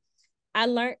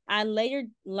Mm-hmm. I later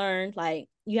learned like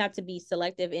you have to be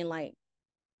selective in like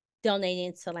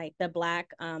donating to like the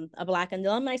a Black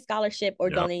alumni scholarship, or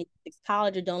Yep. donating to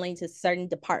college, or donating to certain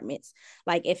departments.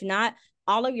 Like, if not,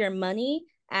 all of your money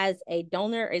as a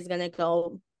donor is going to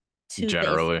go to the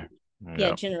Generally. yeah,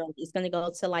 Yep. generally it's going to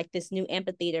go to like this new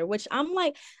amphitheater, which I'm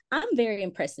like, I'm very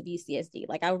impressed with UCSD.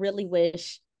 Like, I really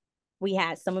wish we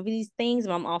had some of these things,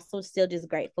 but I'm also still just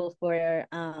grateful for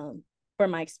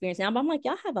my experience now. But I'm like,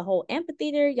 y'all have a whole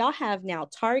amphitheater. Y'all have now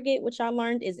Target, which I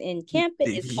learned is in campus,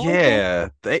 is on campus. Yeah,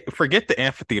 they forget the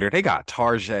amphitheater. They got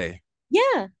Tarjay.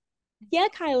 Yeah, yeah,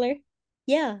 Kyler.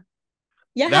 Yeah.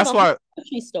 Y'all have That's a whole why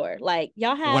grocery store. Like,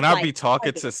 y'all when have I like be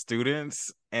talking Target. to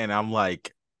students and I'm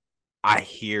like, I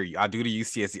hear you. I do the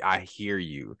UCSD. I hear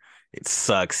you. It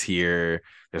sucks here.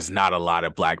 There's not a lot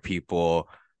of black people,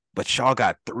 but y'all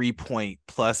got 3 point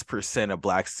plus % of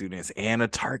black students and a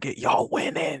Target. Y'all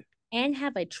winning. And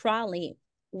have a trolley.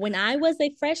 When I was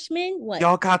a freshman, what,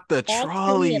 Y'all got the all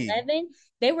trolley. 2011,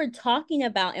 they were talking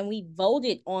about, and we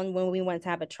voted on when we wanted to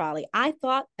have a trolley. I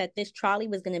thought that this trolley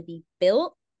was going to be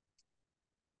built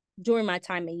during my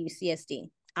time at UCSD.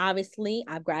 Obviously,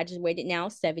 I've graduated now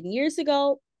 7 years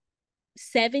ago.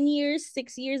 7 years,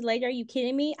 6 years later, are you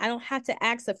kidding me? I don't have to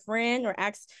ask a friend or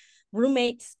ask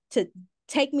roommates to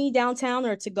take me downtown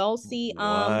or to go see What?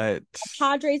 a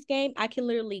Padres game. I can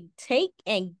literally take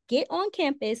and get on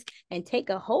campus and take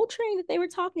a whole train that they were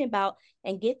talking about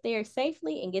and get there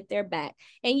safely and get there back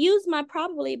and use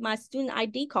probably my student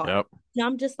ID card. Yep. And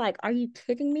I'm just like, are you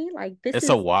kidding me? Like, this It's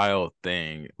a is, wild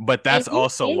thing. But and that's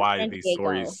also in why San these Diego.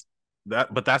 stories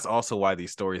that's also why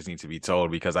these stories need to be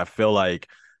told, because I feel like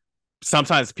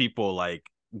sometimes people like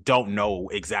don't know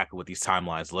exactly what these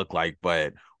timelines look like.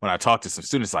 But when I talk to some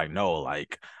students, like, no,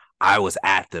 like I was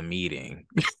at the meeting.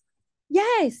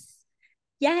 Yes,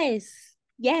 yes,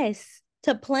 yes.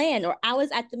 To plan, or I was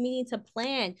at the meeting to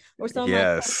plan, or some of my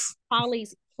Yes.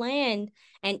 colleagues planned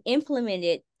and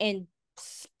implemented and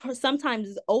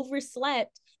sometimes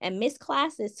overslept and missed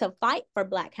classes to fight for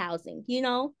Black housing,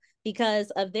 because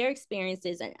of their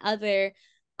experiences and other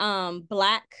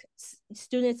Black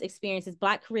students' experiences,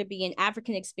 Black Caribbean,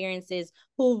 African experiences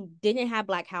who didn't have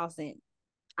Black housing.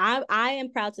 I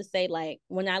am proud to say, like,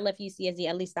 when I left UCSD,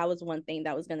 at least that was one thing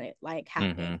that was gonna like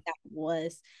happen. Mm-hmm. That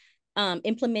was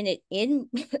implemented in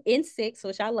in six,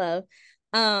 which I love.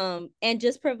 And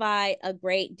just provide a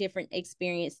great different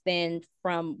experience than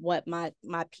from what my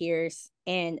peers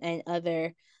and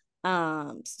other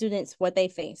students, what they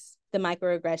face, the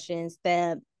microaggressions,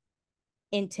 the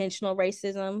intentional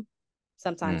racism,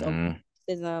 sometimes over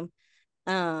Mm-hmm. racism.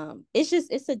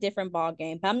 It's a different ball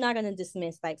game, but I'm not going to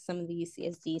dismiss like some of the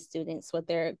UCSD students what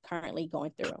they're currently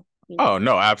going through, Oh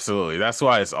no, absolutely. That's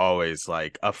why it's always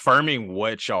like affirming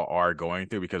what y'all are going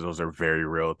through, because those are very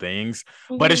real things.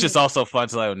 But it's just Mm-hmm. also fun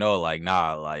to let them know, like,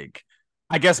 nah, like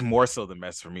I guess more so the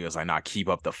mess for me was like, nah, keep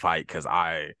up the fight, because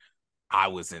I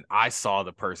saw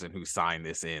the person who signed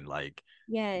this in, like,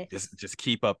 Yes. just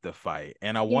keep up the fight.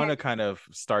 And I want Yes. to kind of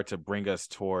start to bring us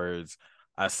towards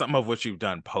some of what you've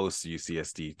done post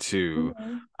UCSD too,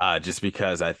 Mm-hmm. just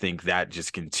because I think that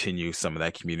just continues some of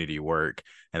that community work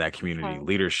and that community Okay.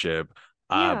 leadership.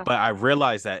 Yeah. But I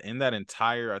realized that in that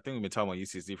entire, I think we've been talking about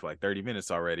UCSD for like 30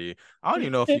 minutes already. I don't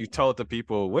even know if you told the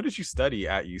people, what did you study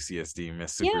at UCSD,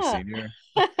 Miss Super Yeah. Senior?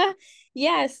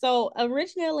 Yeah. So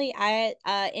originally I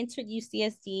entered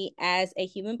UCSD as a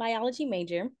human biology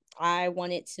major. I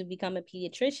wanted to become a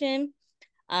pediatrician.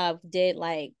 Did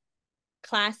like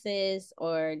classes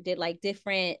or did like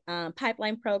different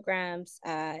pipeline programs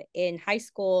in high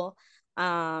school.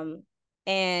 Um,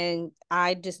 and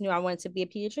I just knew I wanted to be a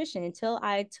pediatrician until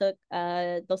I took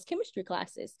those chemistry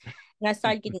classes and I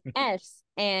started getting F's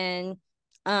and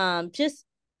just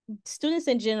students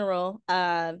in general.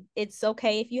 It's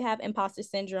okay if you have imposter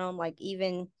syndrome, like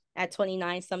even at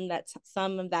 29, some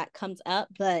of that comes up.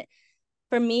 But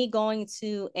for me, going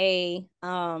to a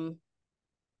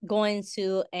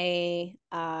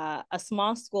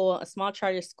small school, a small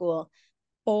charter school,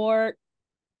 four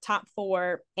top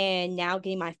four, and now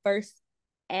getting my first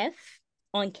F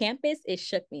on campus, it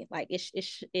shook me. Like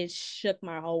it shook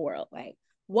my whole world. Like,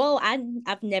 whoa,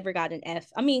 I've never got an F.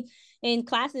 I mean, in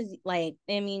classes, like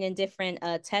I mean, in different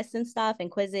tests and stuff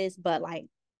and quizzes, but like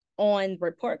on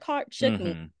report card, shook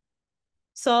me. Mm-hmm.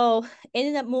 So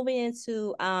ended up moving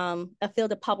into a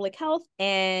field of public health,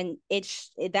 and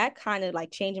that kind of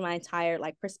like changed my entire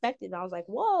like perspective. I was like,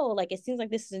 whoa, like it seems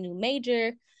like this is a new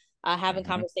major. Having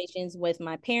Mm-hmm. conversations with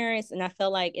my parents, and I feel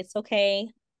like it's okay.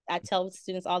 I tell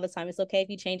students all the time, it's okay if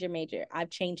you change your major. I've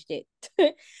changed it.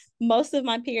 Most of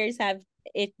my peers have,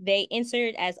 if they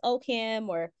entered as OChem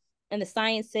or in the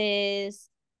sciences,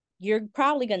 you're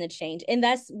probably going to change. And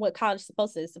that's what college is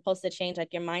supposed to. It's supposed to change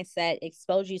like your mindset,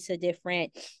 expose you to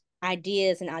different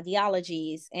ideas and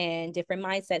ideologies and different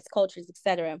mindsets, cultures,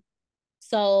 etc.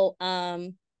 So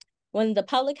when the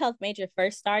public health major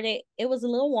first started, it was a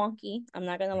little wonky. I'm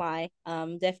not gonna lie.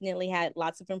 Definitely had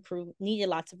needed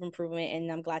lots of improvement, and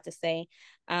I'm glad to say,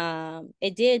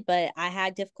 it did. But I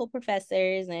had difficult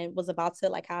professors, and was about to,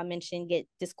 like how I mentioned, get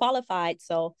disqualified.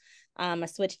 So, I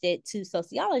switched it to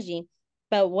sociology.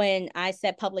 But when I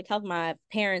said public health, my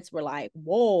parents were like,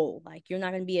 "Whoa, like you're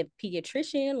not gonna be a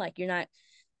pediatrician, like you're not."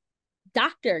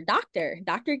 Dr.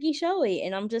 Gishowi.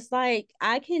 And I'm just like,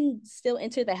 I can still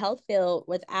enter the health field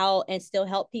without and still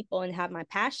help people and have my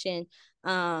passion.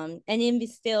 And then be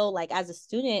still like as a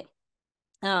student,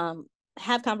 um,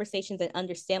 have conversations and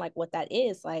understand like what that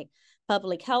is. Like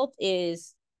public health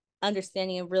is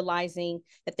understanding and realizing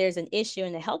that there's an issue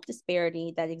and a health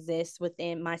disparity that exists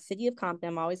within my city of Compton.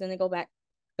 I'm always gonna go back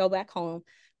home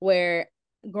where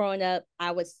growing up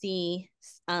I would see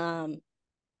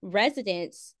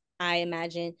residents, I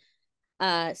imagine,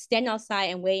 stand outside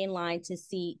and wait in line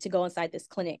to go inside this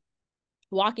clinic.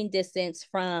 walking distance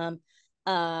from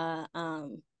a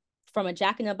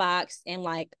Jack in the Box and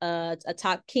like a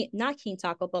not King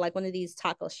Taco, but like one of these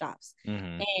taco shops. Mm-hmm.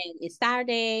 And it's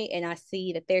Saturday, and I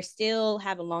see that they're still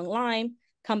have a long line.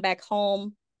 Come back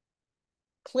home,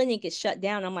 clinic is shut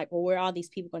down. I'm like, well, where are all these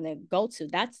people going to go to?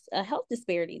 That's a health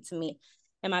disparity to me.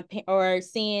 And or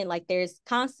seeing like there's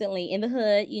constantly in the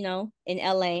hood, you know, in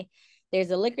LA, there's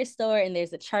a liquor store and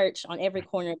there's a church on every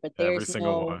corner, but Every there's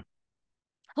single no one.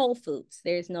 Whole Foods,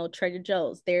 there's no Trader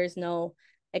Joe's, there's no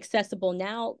accessible.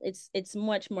 Now it's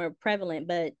much more prevalent,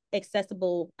 but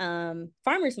accessible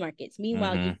farmers markets.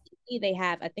 Meanwhile, Mm-hmm. you see they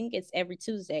have, I think it's every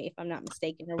Tuesday, if I'm not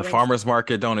mistaken, or The Wednesday. farmers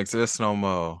market don't exist no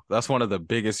more. That's one of the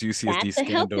biggest UCSD That's a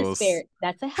health scandals. disparity.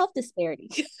 That's a health disparity.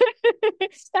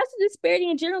 That's a disparity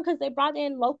in general because they brought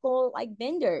in local like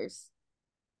vendors,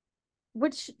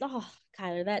 which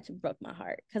Kyler, that broke my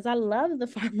heart because I love the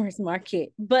farmers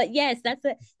market. But yes, that's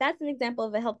an example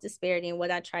of a health disparity and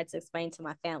what I tried to explain to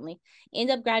my family. End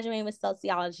up graduating with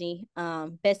sociology.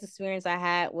 Best experience I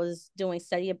had was doing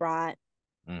study abroad.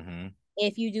 Mm-hmm.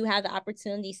 If you do have the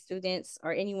opportunity, students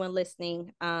or anyone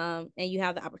listening, and you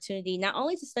have the opportunity not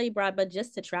only to study abroad, but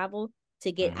just to travel,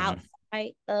 to get Mm-hmm.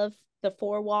 outside of the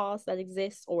four walls that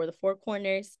exist or the four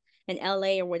corners in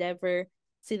LA or whatever,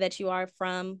 see that you are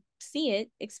from, see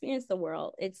it, experience the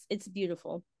world. It's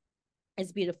beautiful.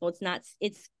 It's beautiful. It's not,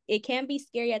 it can be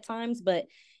scary at times, but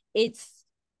it's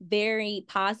very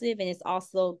positive, and it's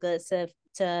also good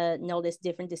to notice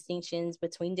different distinctions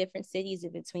between different cities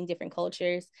and between different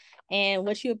cultures, and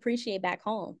what you appreciate back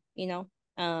home, you know,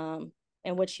 and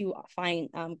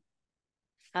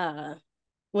uh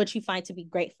what you find to be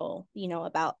grateful, you know,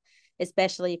 about,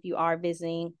 especially if you are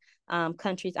visiting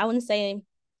countries. I wouldn't say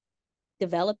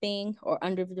developing or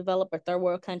underdeveloped or third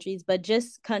world countries, but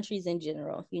just countries in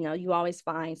general. You know, you always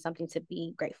find something to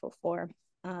be grateful for.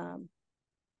 Um,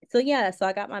 so yeah, so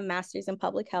I got my master's in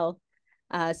public health.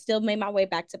 Still made my way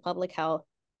back to public health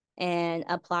and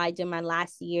applied in my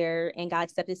last year and got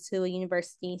accepted to a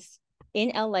university in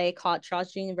LA called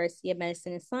Charles Drew University of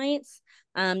Medicine and Science,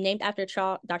 named after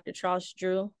Dr. Charles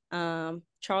Drew,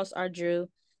 Charles R. Drew,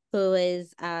 who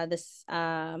is the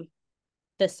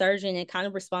surgeon and kind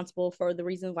of responsible for the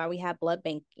reason why we have blood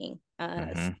banking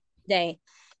Mm-hmm. today.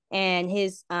 And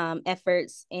his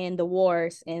efforts in the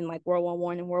wars in like World War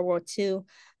One and World War Two,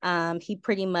 he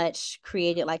pretty much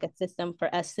created like a system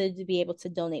for us to be able to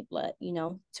donate blood, you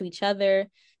know, to each other,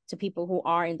 to people who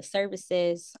are in the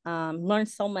services. Learned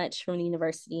so much from the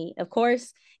university. Of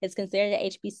course, it's considered a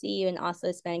HBCU and also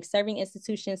Hispanic serving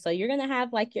institution, so you're gonna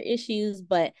have like your issues,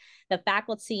 but the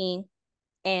faculty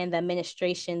and the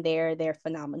administration there, they're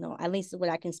phenomenal. At least what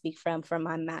I can speak from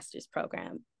my master's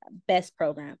program. Best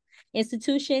program.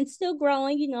 Institution still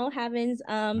growing, you know, having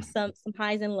some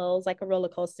highs and lows like a roller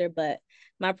coaster, but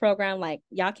my program, like,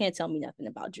 y'all can't tell me nothing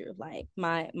about Drew. Like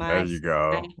There you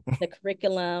go. the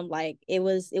curriculum, like it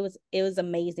was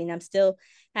amazing. I'm still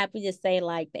happy to say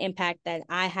like the impact that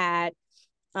I had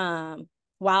um,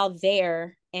 while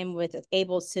there, and was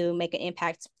able to make an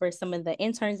impact for some of the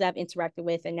interns I've interacted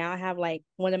with. And now I have like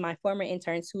one of my former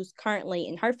interns who's currently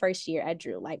in her first year at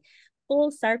Drew, like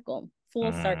full circle,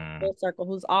 full circle, Mm. full circle,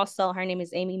 who's also, her name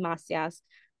is Amy Macias,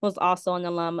 who's also an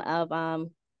alum of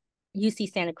UC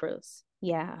Santa Cruz.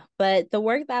 Yeah. But the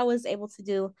work that I was able to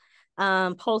do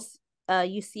post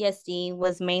UCSD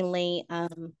was mainly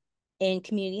in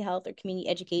community health or community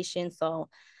education. So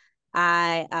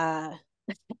I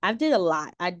I did a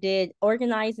lot. I did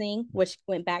organizing, which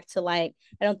went back to like,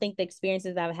 I don't think the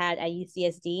experiences I've had at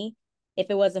UCSD, if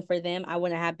it wasn't for them, I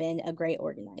wouldn't have been a great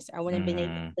organizer. I wouldn't have been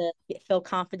able Mm-hmm. to feel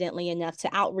confidently enough to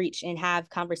outreach and have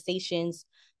conversations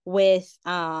with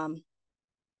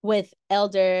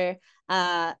elder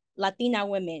Latina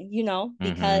women, you know,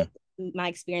 because Mm-hmm. my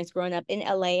experience growing up in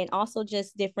LA, and also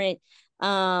just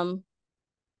um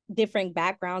different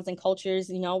backgrounds and cultures,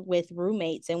 you know, with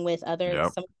roommates and with other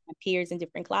Yep. some of my peers in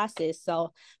different classes.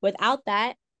 So without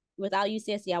that, without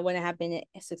UCSD, I wouldn't have been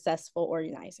a successful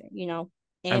organizer, you know,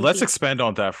 And and let's be. expand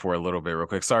on that for a little bit, real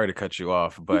quick. Sorry to cut you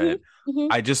off, Mm-hmm, but mm-hmm,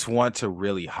 I just want to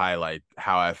really highlight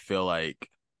how I feel like,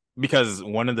 because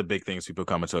one of the big things people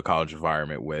come into a college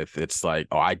environment with, it's like,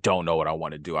 oh, I don't know what I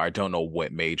want to do. I don't know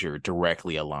what major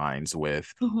directly aligns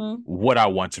with mm-hmm, what I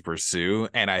want to pursue.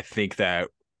 And I think that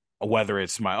whether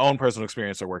it's my own personal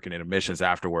experience or working in admissions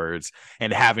afterwards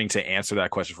and having to answer that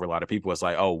question for a lot of people, it's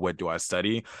like, oh, what do I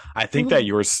study? I think mm-hmm, that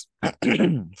yours,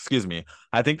 excuse me,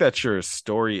 I think that your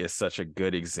story is such a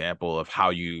good example of how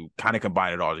you kind of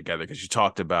combine it all together, because you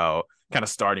talked about kind of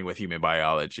starting with human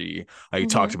biology. You mm-hmm,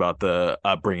 talked about the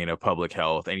upbringing of public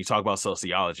health, and you talk about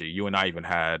sociology. You and I even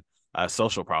had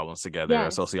social problems together, a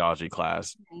Yes. sociology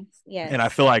class. Yes. And I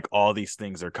feel like all these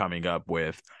things are coming up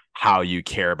with how you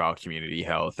care about community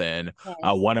health. And Yes.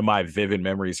 one of my vivid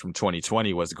memories from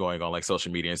 2020 was going on like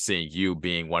social media and seeing you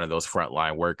being one of those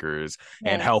frontline workers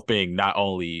and Yes. helping not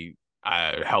only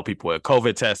help people with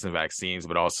COVID tests and vaccines,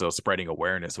 but also spreading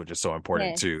awareness, which is so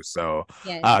important Yes. too. So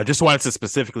Yes. just wanted to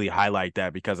specifically highlight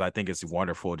that because I think it's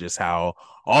wonderful just how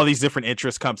all these different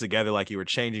interests come together. Like you were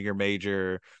changing your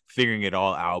major, figuring it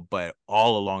all out, but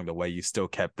all along the way, you still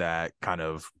kept that kind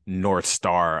of North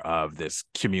Star of this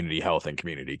community health and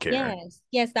community care. Yes,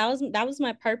 yes, that was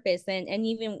my purpose, and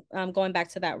even going back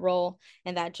to that role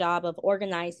and that job of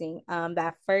organizing,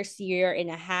 that first year and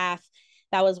a half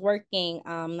that I was working,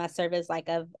 I served as like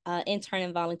a intern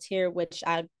and volunteer, which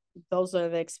I those are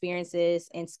the experiences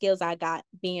and skills I got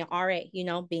being an RA, you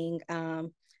know, being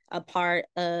a part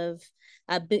of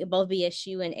both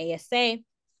BSU and ASA,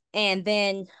 and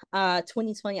then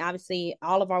 2020, obviously,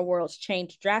 all of our worlds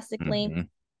changed drastically.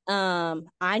 Mm-hmm.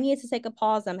 I needed to take a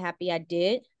pause. I'm happy I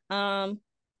did.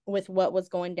 With what was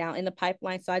going down in the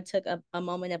pipeline. So I took a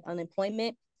moment of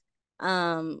unemployment.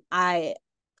 I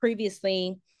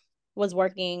previously was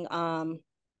working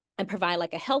and provide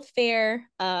like a health fair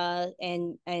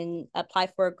and apply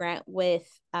for a grant with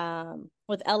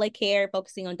LA Care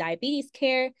focusing on diabetes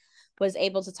care. Was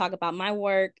able to talk about my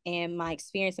work and my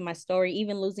experience and my story,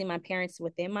 even losing my parents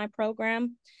within my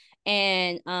program,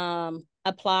 and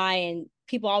apply. And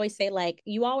people always say like,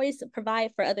 you always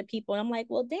provide for other people, and I'm like,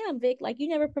 well, damn, Vic, like you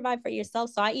never provide for yourself.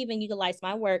 So I even utilized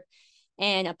my work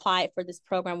and applied for this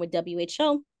program with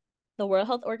WHO, the World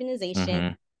Health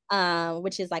Organization, Mm-hmm.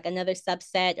 which is like another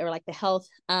subset or like the health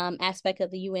aspect of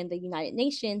the UN, the United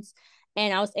Nations.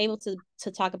 And I was able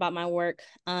to talk about my work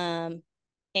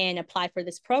and apply for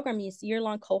this program, this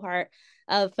year-long cohort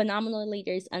of phenomenal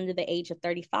leaders under the age of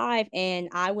 35. And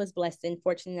I was blessed and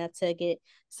fortunate enough to get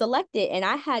selected. And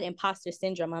I had imposter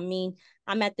syndrome. I mean,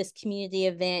 I'm at this community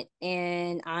event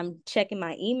and I'm checking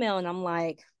my email and I'm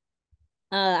like,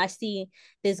 I see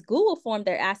this Google form.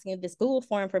 They're asking this Google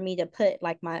form for me to put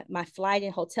like my flight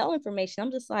and hotel information.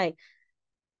 I'm just like,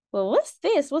 well, what's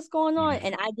this? What's going on?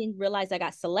 And I didn't realize I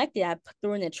got selected. I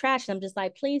threw in the trash. And I'm just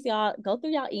like, please, y'all, go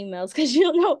through y'all emails because you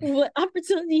don't know what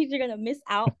opportunities you're gonna miss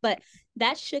out. But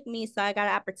that shook me. So I got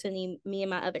an opportunity, me and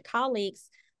my other colleagues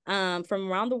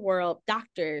from around the world,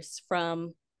 doctors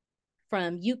from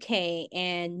UK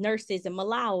and nurses in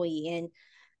Malawi and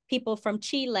people from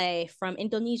Chile, from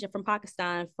Indonesia, from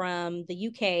Pakistan, from the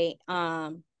UK,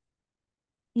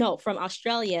 no, from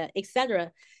Australia,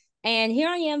 etc. And here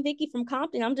I am, Vicky from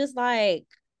Compton. I'm just like,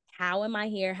 how am I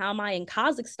here? How am I in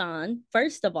Kazakhstan?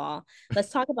 First of all, let's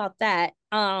talk about that.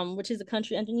 Which is a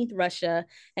country underneath Russia,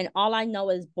 and all I know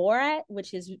is Borat,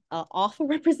 which is an awful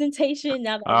representation.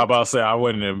 Now that I I was look, about to say I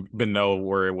wouldn't have been know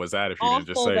where it was at if you didn't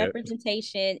just awful say it.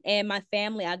 representation. And my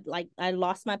family, I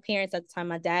lost my parents at the time.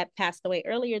 My dad passed away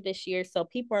earlier this year, so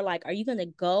people are like, "Are you gonna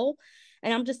go?"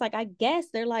 And I'm just like, I guess.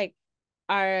 They're like,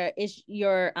 is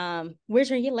your where's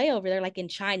your layover? They're like, in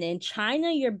China. In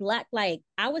China, you're black. Like,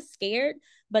 I was scared,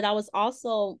 but I was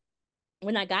also,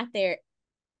 when I got there,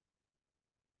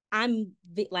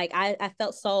 like I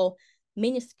felt so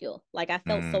minuscule. Like I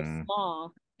felt so Mm.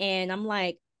 small. And I'm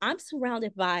like, I'm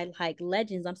surrounded by like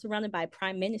legends. I'm surrounded by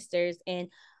prime ministers. And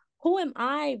who am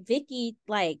I, Vicky?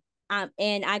 Like,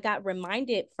 and I got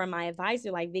reminded from my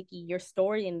advisor, like, Vicky, your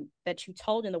story and that you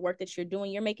told and the work that you're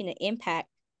doing, you're making an impact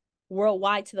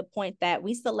worldwide to the point that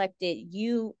we selected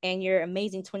you and your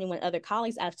amazing 21 other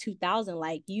colleagues out of 2000.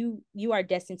 Like, you are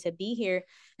destined to be here.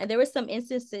 And there were some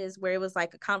instances where it was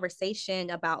like a conversation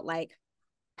about like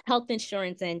health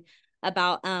insurance and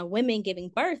about women giving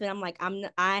birth, and I'm like,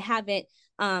 I haven't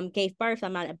gave birth.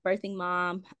 I'm not a birthing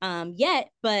mom yet,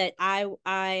 but I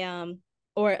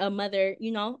or a mother,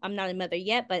 you know, I'm not a mother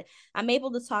yet, but I'm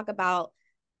able to talk about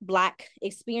black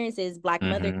experiences, black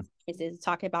mother Mm-hmm. experiences,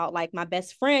 talking about like my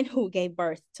best friend who gave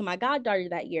birth to my goddaughter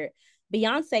that year.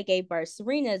 Beyonce gave birth,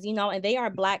 Serena's, you know, and they are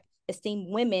black esteemed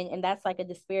women, and that's like a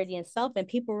disparity in self. And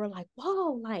people were like,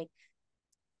 whoa, like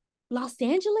Los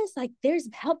Angeles, like there's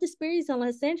health disparities in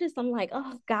Los Angeles. I'm like,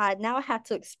 oh God, now I have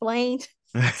to explain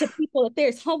to people if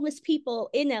there's homeless people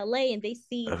in LA and they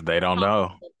see They don't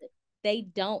know. they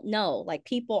don't know. Like,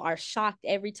 people are shocked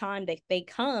every time they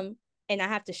come, and I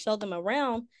have to show them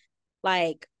around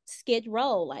like Skid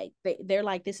Row. Like they're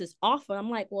like, this is awful. I'm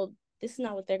like, well, this is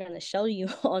not what they're going to show you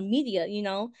on media, you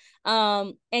know?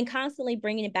 And constantly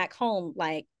bringing it back home.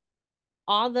 Like,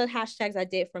 all the hashtags I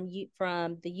did from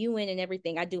the UN and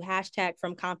everything, I do hashtag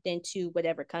from Compton to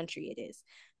whatever country it is,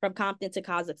 from Compton to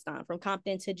Kazakhstan, from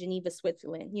Compton to Geneva,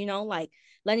 Switzerland, you know, like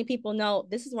letting people know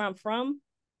this is where I'm from.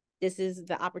 This is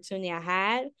the opportunity I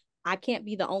had. I can't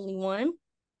be the only one.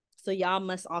 So y'all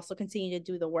must also continue to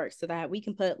do the work so that we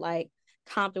can put like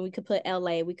Compton, we can put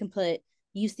LA, we can put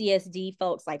UCSD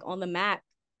folks like on the map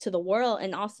to the world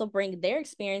and also bring their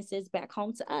experiences back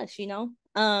home to us, you know?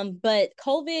 But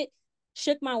COVID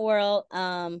shook my world.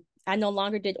 I no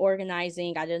longer did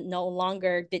organizing. I no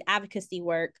longer did advocacy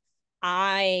work.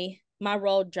 My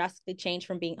role drastically changed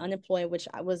from being unemployed, which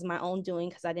I was my own doing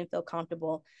because I didn't feel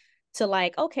comfortable, to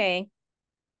like, okay,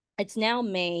 it's now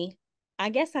May. I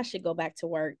guess I should go back to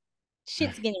work.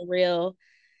 Shit's getting real.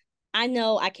 I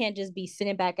know I can't just be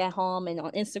sitting back at home and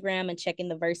on Instagram and checking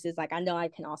the verses. Like, I know I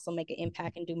can also make an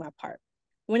impact and do my part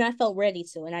when I felt ready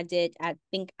to. And I did, I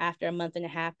think, after a month and a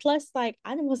half. Plus, like,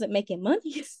 I wasn't making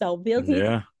money. So bills need to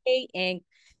Yeah. be paid.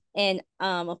 And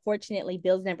unfortunately,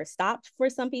 bills never stopped for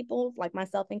some people, like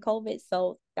myself in COVID.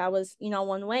 So that was, you know,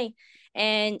 one way.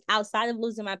 And outside of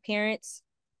losing my parents,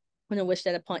 wouldn't wish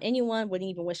that upon anyone, wouldn't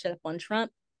even wish that upon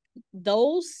Trump.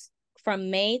 Those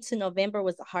from May to November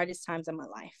was the hardest times of my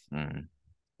life.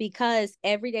 Because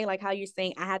every day, like how you're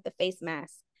saying, I had the face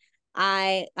mask.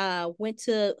 I went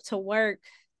to work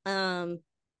 2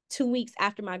 weeks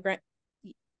after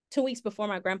 2 weeks before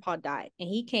my grandpa died, and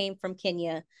he came from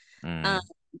Kenya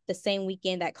the same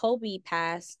weekend that Kobe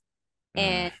passed,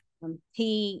 and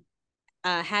he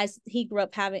grew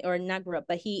up having, or not grew up,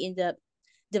 but he ended up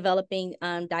developing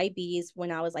diabetes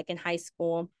when I was like in high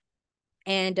school,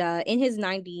 and in his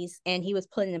 90s, and he was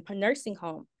put in a nursing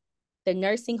home. The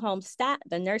nursing home staff,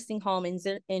 the nursing home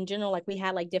in general, like we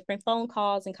had like different phone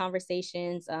calls and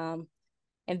conversations, and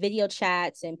video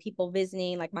chats and people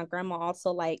visiting. Like my grandma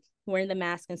also like wearing the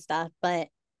mask and stuff. But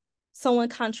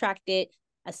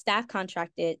a staff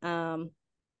contracted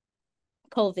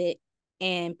COVID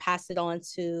and passed it on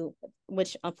to,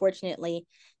 which unfortunately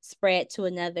spread to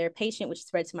another patient, which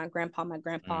spread to my grandpa. My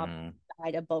grandpa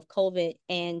died of both COVID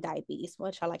and diabetes,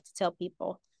 which I like to tell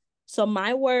people. So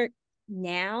my work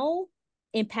now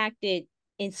impacted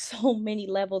in so many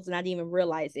levels and I didn't even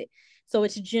realize it. So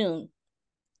it's June.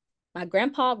 My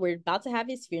grandpa, we're about to have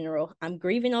his funeral. I'm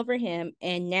grieving over him.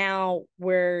 And now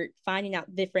we're finding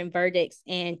out different verdicts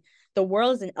and the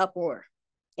world's in uproar.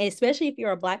 And especially if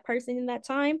you're a Black person in that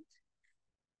time,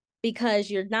 because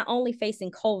you're not only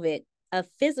facing COVID, a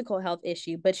physical health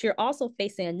issue, but you're also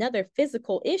facing another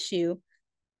physical issue,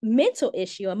 mental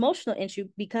issue, emotional issue,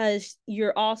 because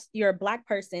you're a Black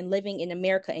person living in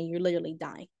America and you're literally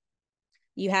dying.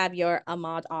 You have your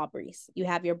Ahmaud Arbery's, you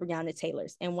have your Breonna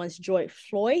Taylor's, and once George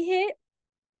Floyd hit,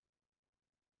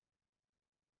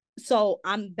 so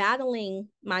I'm battling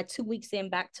my 2 weeks in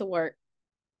back to work,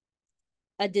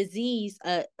 a disease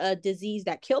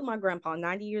that killed my grandpa,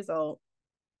 90 years old,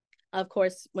 of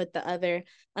course, with the other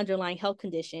underlying health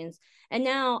conditions. And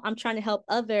now I'm trying to help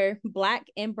other Black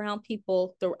and brown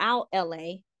people throughout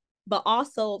LA, but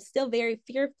also still very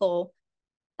fearful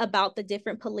about the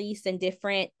different police and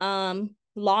different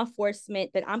law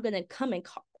enforcement that I'm gonna come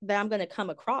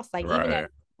across. Like even at the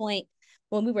point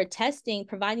when we were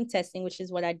providing testing, which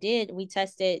is what I did, we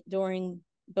tested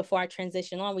before I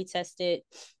transitioned on, we tested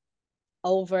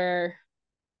over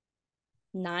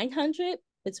 900,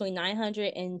 between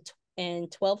 900 and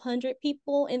 1,200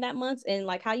 people in that month. And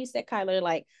like how you said, Kyler,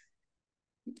 like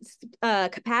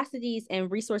capacities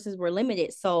and resources were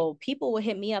limited. So people would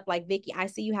hit me up like, Vicky, I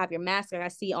see you have your mask, like I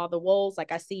see all the wolves,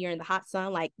 like I see you're in the hot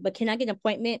sun, like, but can I get an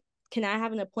appointment? Can I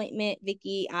have an appointment,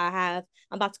 Vicky? I'm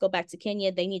about to go back to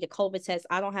Kenya. They need a COVID test.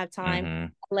 I don't have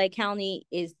time. Lake County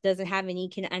doesn't have any.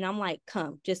 And I'm like,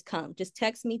 just come. Just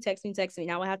text me.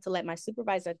 Now I have to let my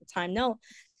supervisor at the time know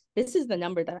this is the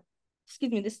number that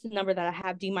I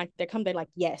have. Do you mind? They're like,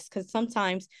 yes. Because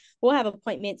sometimes we'll have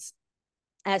appointments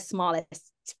as small as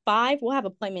 5. We'll have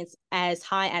appointments as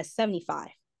high as 75.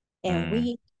 And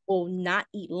we will not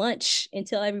eat lunch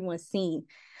until everyone's seen.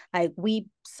 Like we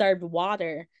served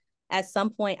water. At some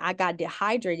point, I got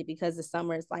dehydrated because the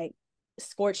summer is like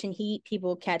scorching heat,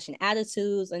 people catching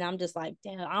attitudes. And I'm just like,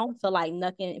 damn, I don't feel like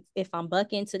nothing if I'm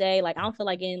bucking today. Like, I don't feel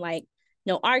like getting like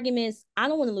no arguments. I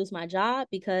don't want to lose my job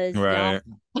because y'all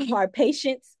are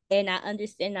patients and I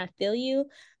understand, I feel you,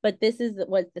 but this is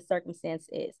what the circumstance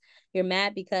is. You're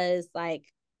mad because like,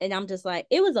 and I'm just like,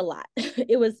 it was a lot.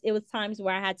 it was times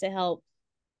where I had to help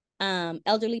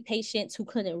elderly patients who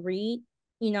couldn't read,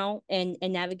 and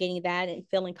navigating that and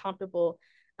feeling comfortable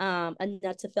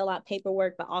enough to fill out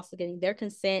paperwork, but also getting their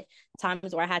consent.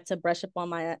 Times where I had to brush up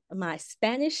on my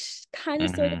Spanish kind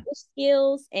of sort of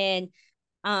skills and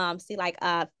see like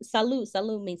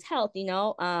salud means health,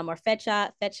 or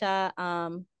fecha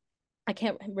I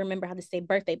can't remember how to say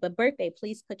birthday, but birthday,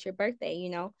 please put your birthday,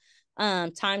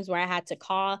 times where I had to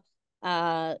call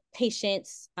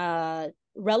patients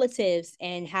relatives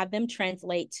and have them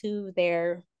translate to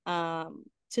their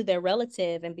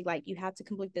relative and be like, you have to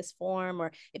complete this form,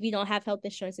 or if you don't have health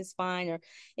insurance, it's fine, or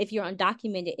if you're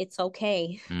undocumented, it's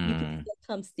okay. You can still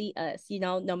come see us,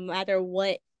 no matter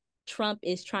what Trump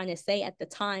is trying to say at the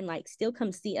time, like, still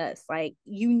come see us. Like,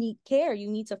 you need care. You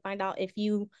need to find out if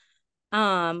you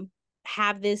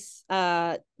have this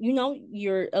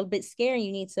you're a bit scared.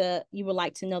 You would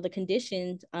like to know the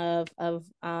conditions of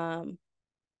and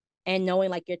knowing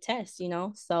like your tests,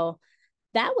 so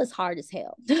that was hard as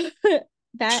hell.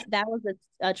 That was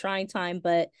a trying time,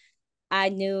 but I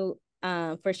knew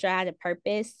for sure I had a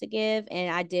purpose to give,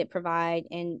 and I did provide.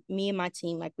 And me and my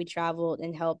team, like, we traveled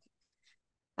and helped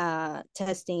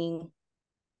testing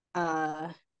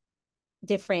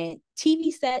different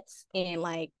TV sets and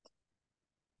like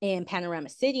in Panorama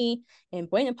City, in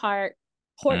Buena Park,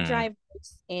 port drivers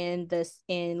in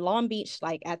Long Beach,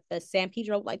 like at the San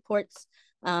Pedro like ports,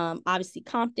 obviously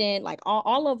Compton, like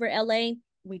all over LA.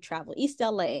 We travel East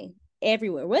LA,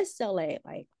 everywhere, West LA.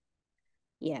 Like,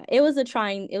 yeah, it was a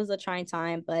trying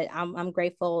time, but I'm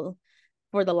grateful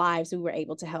for the lives we were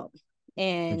able to help.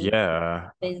 And Yeah.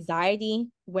 the anxiety,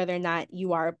 whether or not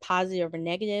you are positive or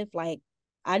negative, like,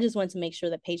 I just wanted to make sure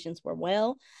that patients were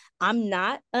well. I'm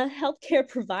not a healthcare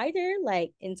provider,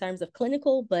 like in terms of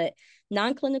clinical, but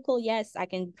non-clinical, yes, I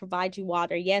can provide you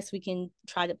water. Yes, we can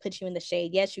try to put you in the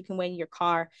shade. Yes, you can wait in your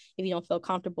car if you don't feel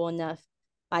comfortable enough.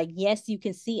 Like, yes, you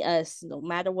can see us no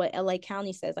matter what LA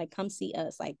County says, like, come see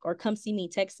us, like, or come see me,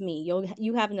 text me.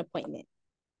 You have an appointment.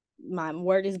 My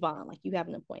word is bond. Like, you have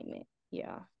an appointment.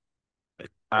 Yeah.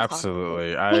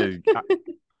 Absolutely.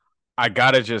 I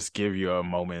gotta just give you a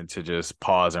moment to just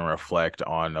pause and reflect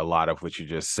on a lot of what you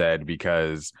just said,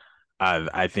 because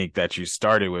I think that you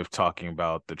started with talking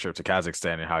about the trip to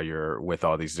Kazakhstan and how you're with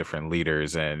all these different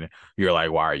leaders and you're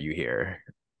like, why are you here?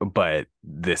 But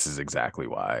this is exactly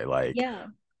why. Like, Yeah.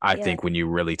 I Yeah. think when you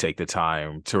really take the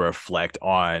time to reflect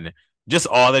on just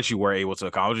all that you were able to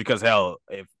accomplish, because hell,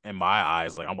 if in my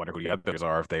eyes, like, I wonder who the others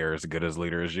are if they are as good as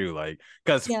leader as you, like,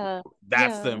 because Yeah.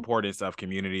 that's the Yeah. importance of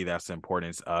community. That's the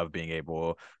importance of being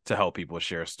able to help people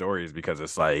share stories, because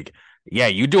it's like, yeah,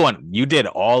 you did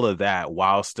all of that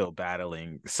while still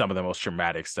battling some of the most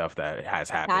traumatic stuff that has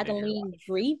happened in your Battling life.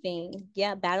 grieving.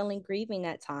 Yeah, battling grieving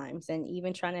at times, and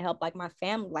even trying to help like my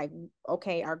family. Like,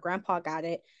 okay, our grandpa got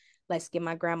it. Let's get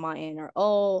my grandma in.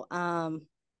 Or,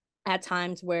 at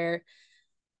times where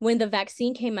when the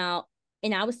vaccine came out,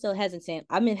 and I was still hesitant.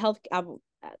 I'm in health. At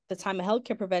the time a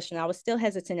healthcare professional, I was still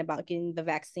hesitant about getting the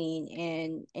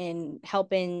vaccine and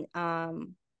helping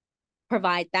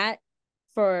provide that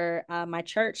for my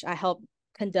church. I helped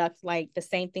conduct like the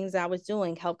same things I was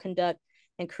doing, help conduct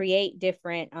and create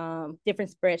different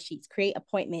spreadsheets, create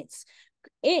appointments.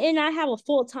 And I have a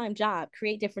full-time job,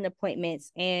 create different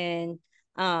appointments and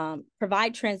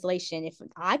provide translation. If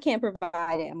I can't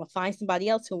provide it, I'm gonna find somebody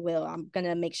else who will. I'm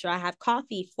gonna make sure I have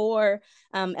coffee for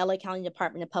LA County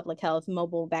Department of Public Health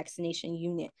mobile vaccination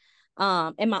unit.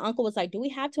 And my uncle was like, do we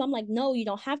have to? I'm like, no, you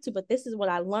don't have to, but this is what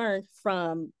I learned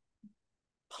from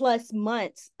plus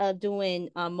months of doing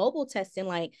mobile testing.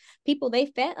 Like, people, they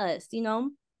fed us,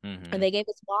 and they gave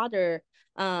us water.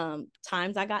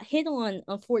 Times I got hit on,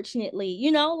 unfortunately,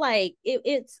 like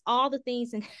it's all the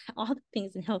things and all the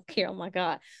things in healthcare. Oh my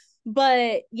God.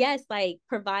 But yes, like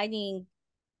providing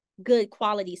good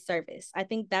quality service. I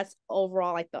think that's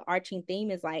overall like the arching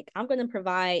theme is like, I'm going to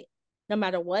provide no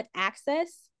matter what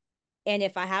access. And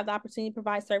if I have the opportunity to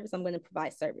provide service, I'm going to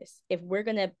provide service. If we're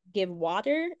going to give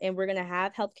water and we're going to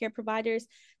have healthcare providers,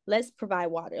 let's provide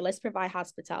water. Let's provide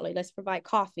hospitality. Let's provide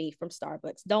coffee from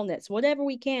Starbucks, donuts, whatever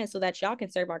we can so that y'all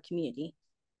can serve our community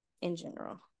in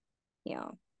general. Yeah.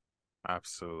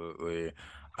 Absolutely.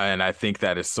 And I think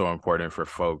that is so important for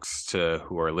folks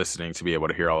who are listening to be able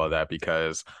to hear all of that,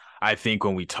 because I think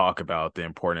when we talk about the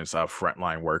importance of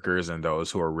frontline workers and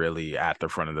those who are really at the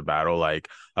front of the battle, like,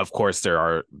 of course, there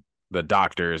are the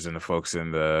doctors and the folks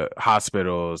in the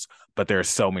hospitals, but there are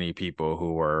so many people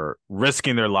who are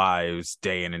risking their lives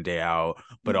day in and day out,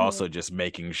 but also just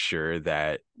making sure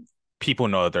that people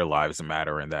know that their lives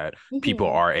matter and that people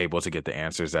are able to get the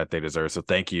answers that they deserve. So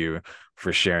thank you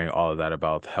for sharing all of that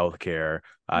about healthcare.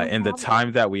 No In the problem.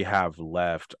 time that we have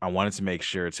left, I wanted to make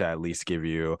sure to at least give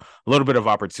you a little bit of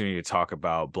opportunity to talk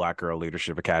about Black Girl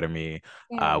Leadership Academy,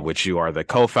 Yes. which you are the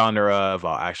co-founder of.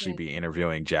 I'll actually Yes. be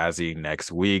interviewing Jazzy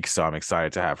next week, so I'm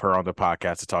excited to have her on the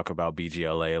podcast to talk about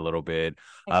BGLA a little bit.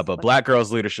 But Excellent. Black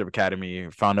Girls Leadership Academy,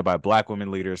 founded by Black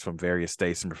women leaders from various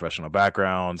states and professional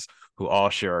backgrounds, who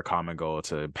all share a common goal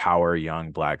to empower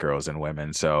young Black girls and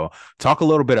women. So, talk a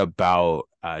little bit about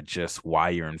just why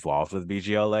you're involved with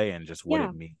BGLA and just what Yeah.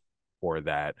 it means for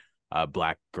that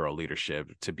Black girl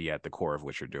leadership to be at the core of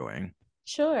what you're doing.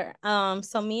 Sure.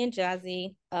 So me and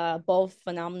Jazzy, both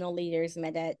phenomenal leaders,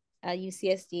 met at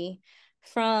UCSD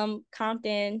from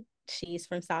Compton. She's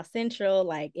from South Central.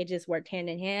 Like it just worked hand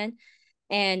in hand.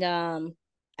 And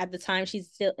at the time, she's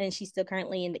still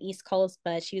currently in the East Coast,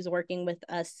 but she was working with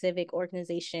a civic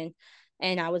organization,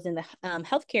 and I was in the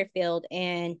healthcare field.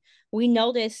 And we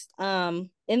noticed in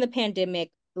the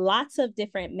pandemic lots of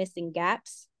different missing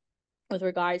gaps with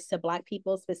regards to Black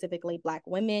people, specifically Black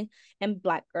women and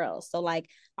Black girls. So like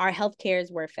our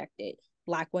healthcares were affected.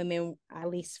 Black women, at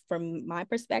least from my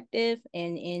perspective,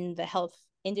 and in the health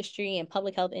industry and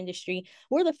public health industry,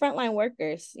 we're the frontline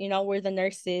workers. You know, we're the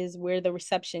nurses, we're the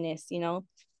receptionists. You know,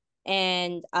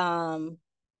 and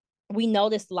we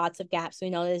noticed lots of gaps. We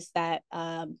noticed that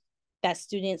that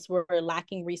students were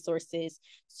lacking resources.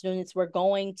 Students were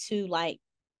going to like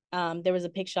there was a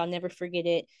picture, I'll never forget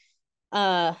it.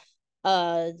 Uh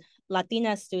a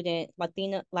Latina student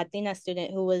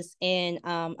who was in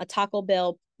a Taco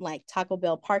Bell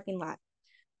parking lot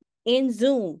in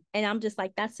Zoom. And I'm just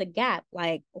like, that's a gap.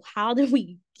 Like, how do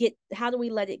we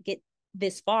let it get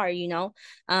this far, you know?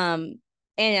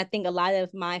 And I think a lot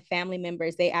of my family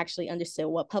members, they actually understood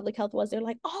what public health was. They're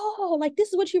like, oh, like this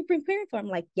is what you're preparing for. I'm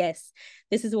like, yes,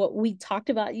 this is what we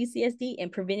talked about at UCSD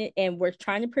and prevent it. And we're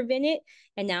trying to prevent it.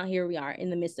 And now here we are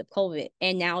in the midst of COVID.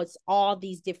 And now it's all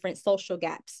these different social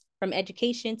gaps from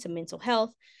education to mental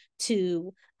health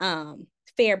to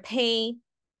fair pay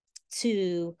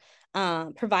to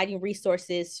providing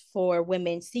resources for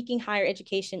women seeking higher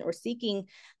education or seeking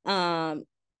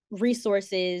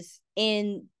resources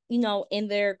in, you know, in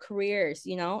their careers,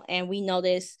 you know. And we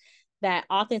notice that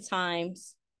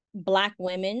oftentimes Black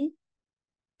women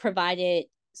provided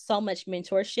so much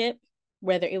mentorship,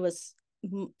 whether it was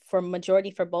for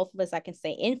majority for both of us, I can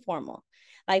say informal.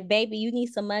 Like, baby, you need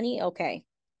some money, okay,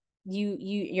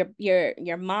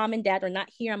 your mom and dad are not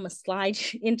here, I'm gonna slide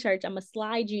you in church, I'm gonna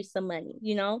slide you some money,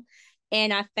 you know.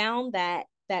 And I found that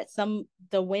some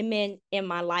the women in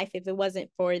my life, if it wasn't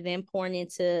for them pouring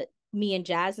into me and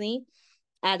Jazzy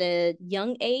at a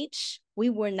young age,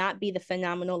 we would not be the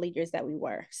phenomenal leaders that we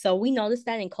were. So we noticed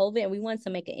that in COVID and we wanted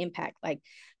to make an impact. Like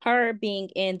her being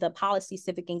in the policy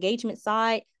civic engagement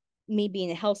side, me being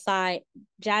the health side,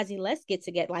 Jazzy, let's get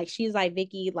together. Like she's like,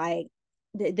 Vicky, like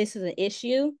this is an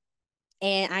issue.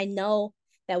 And I know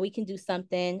that we can do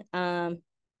something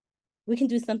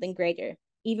greater,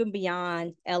 even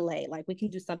beyond LA. Like we can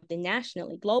do something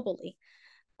nationally, globally.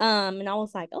 And I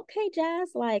was like, okay, Jazz,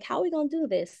 like, how are we gonna do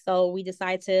this? So we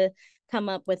decided to come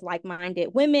up with like-minded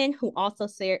women who also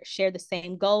share the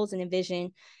same goals and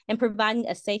envision and providing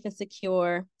a safe and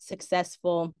secure,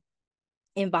 successful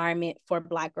environment for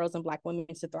Black girls and Black women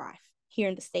to thrive here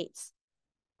in the States.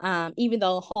 Even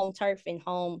though home turf and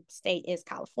home state is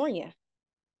California.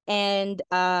 And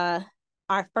our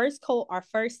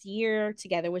first year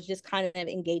together was just kind of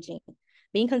engaging,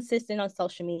 being consistent on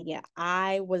social media.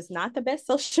 I was not the best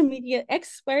social media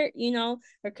expert, you know,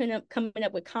 or coming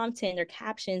up with content or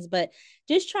captions, but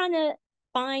just trying to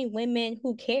find women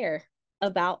who care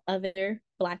about other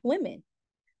Black women,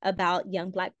 about young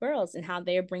Black girls and how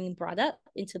they're being brought up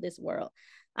into this world.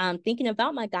 Thinking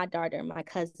about my goddaughter, my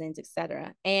cousins,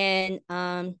 etc., and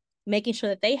making sure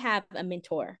that they have a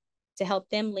mentor to help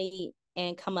them lead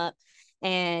and come up.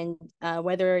 And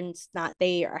whether it's not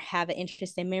they are have an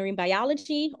interest in marine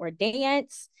biology or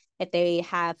dance, if they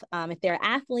have if they're an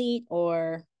athlete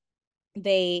or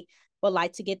they would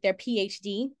like to get their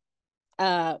PhD,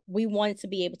 we wanted to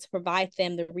be able to provide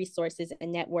them the resources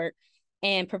and network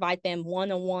and provide them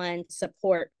one-on-one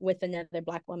support with another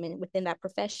Black woman within that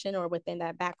profession or within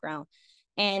that background.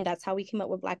 And that's how we came up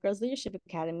with Black Girls Leadership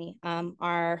Academy.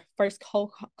 Our first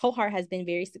cohort has been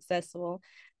very successful.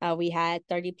 We had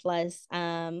 30 plus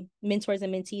mentors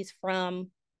and mentees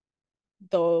from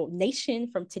the nation,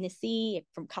 from Tennessee,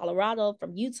 from Colorado,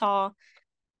 from Utah,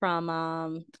 from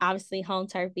obviously home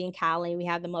turf being Cali. We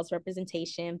have the most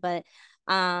representation, but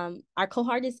our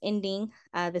cohort is ending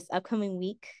this upcoming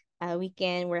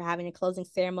weekend. We're having a closing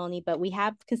ceremony, but we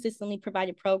have consistently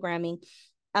provided programming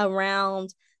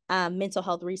around mental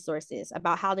health resources,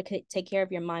 about how to take care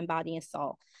of your mind, body, and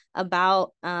soul,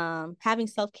 about having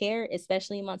self-care,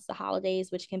 especially amongst the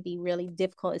holidays, which can be really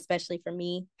difficult, especially for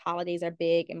me. Holidays are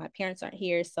big and my parents aren't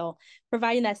here. So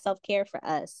providing that self-care for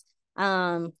us.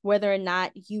 Whether or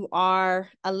not you are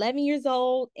 11 years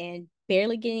old and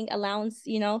barely getting allowance,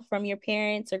 you know, from your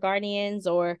parents or guardians,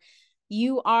 or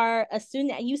you are a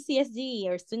student at UCSD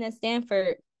or a student at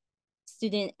Stanford,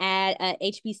 student at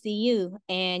HBCU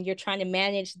and you're trying to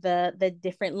manage the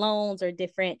different loans or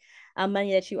different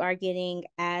money that you are getting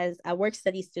as a work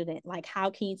study student. Like,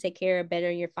 how can you take care of better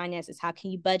your finances? How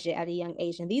can you budget at a young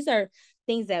age? And these are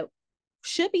things that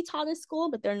should be taught in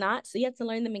school, but they're not. So you have to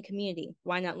learn them in community.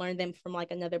 Why not learn them from like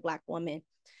another Black woman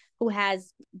who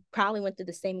has probably went through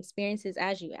the same experiences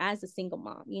as you, as a single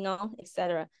mom, you know,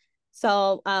 etc.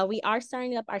 So we are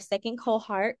starting up our second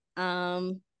cohort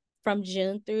from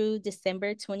June through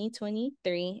December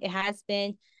 2023. It has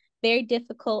been very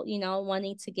difficult, you know,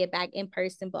 wanting to get back in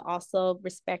person, but also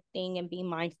respecting and being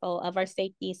mindful of our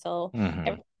safety. So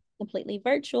everything's completely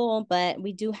virtual, but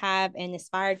we do have and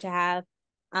aspire to have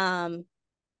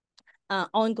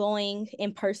ongoing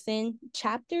in-person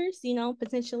chapters, you know,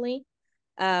 potentially.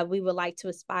 We would like to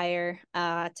aspire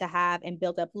to have and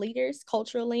build up leaders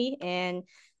culturally and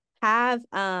have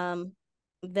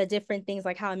the different things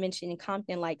like how I mentioned in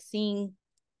Compton, like seeing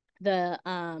the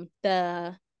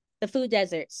food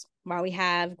deserts while we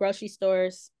have grocery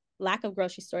stores, lack of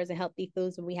grocery stores and healthy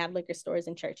foods, and we have liquor stores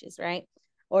and churches, right?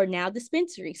 Or now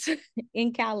dispensaries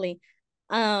in Cali.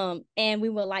 And we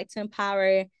would like to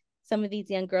empower some of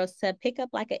these young girls to pick up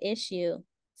like an issue,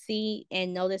 see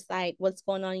and notice like what's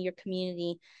going on in your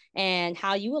community and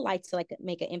how you would like to like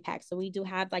make an impact. So we do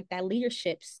have like that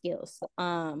leadership skills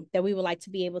that we would like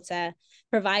to be able to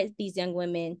provide these young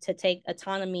women to take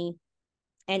autonomy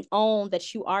and own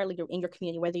that you are a leader in your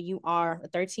community, whether you are a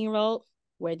 13-year-old,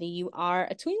 whether you are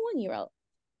a 21-year-old.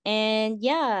 And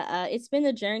yeah, it's been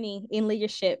a journey in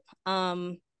leadership.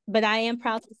 But I am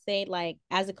proud to say, like,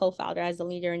 as a co-founder, as a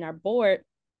leader in our board,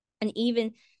 and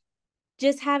even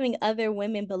just having other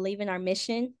women believe in our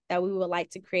mission that we would like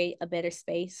to create a better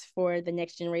space for the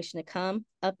next generation to come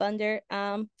up under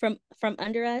from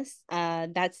under us.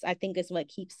 That's, I think, is what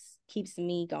keeps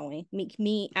me going.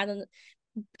 Me I don't know,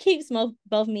 keeps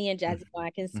both me and Jazzy going.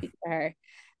 I can speak for her.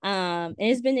 And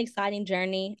it's been an exciting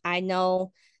journey. I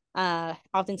know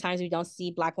oftentimes we don't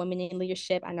see Black women in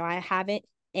leadership. I know I haven't.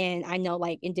 And I know,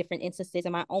 like, in different instances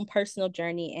in my own personal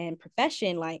journey and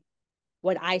profession, like,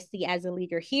 what I see as a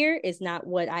leader here is not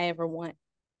what I ever want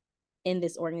in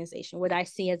this organization. What I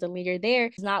see as a leader there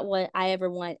is not what I ever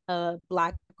want a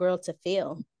Black girl to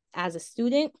feel. As a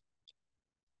student,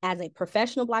 as a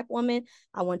professional Black woman,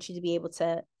 I want you to be able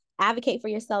to advocate for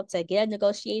yourself, to get a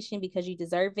negotiation because you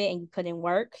deserve it and you put in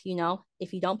work. You know,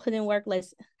 if you don't put in work,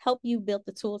 let's help you build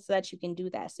the tools so that you can do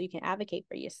that, so you can advocate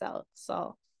for yourself.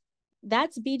 So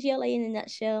that's BGLA in a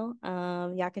nutshell.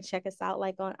 Y'all can check us out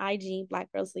like on IG,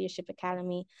 Black Girls Leadership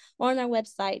Academy, or on our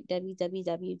website,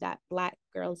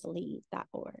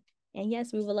 www.blackgirlslead.org. And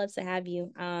yes, we would love to have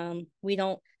you. We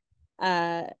don't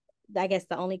I guess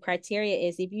the only criteria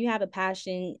is if you have a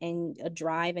passion and a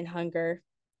drive and hunger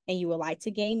and you would like to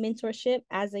gain mentorship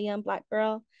as a young Black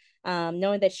girl,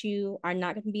 knowing that you are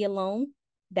not going to be alone,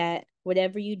 that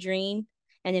whatever you dream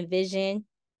and envision,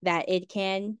 that it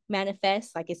can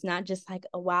manifest. Like, it's not just like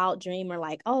a wild dream or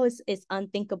like, oh, it's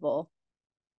unthinkable.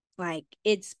 Like,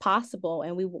 it's possible,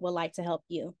 and we would like to help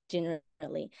you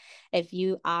generally. If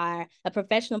you are a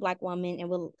professional Black woman and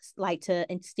would like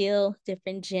to instill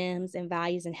different gems and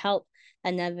values and help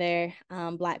another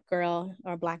Black girl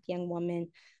or Black young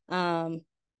woman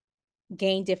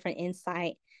gain different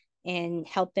insight and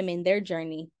help them in their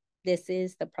journey, this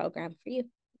is the program for you.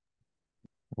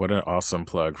 What an awesome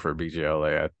plug for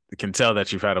BGLA. I can tell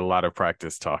that you've had a lot of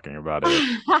practice talking about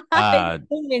it.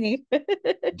 So many.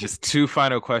 Just two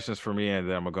final questions for me, and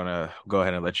then I'm going to go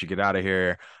ahead and let you get out of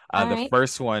here. The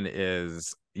first one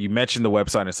is, you mentioned the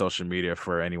website and social media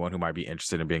for anyone who might be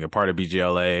interested in being a part of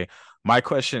BGLA. My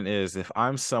question is, if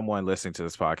I'm someone listening to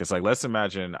this podcast, like, let's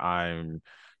imagine I'm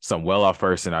some well-off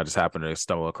person, I just happen to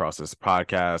stumble across this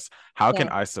podcast. How can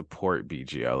I support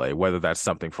BGLA, whether that's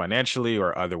something financially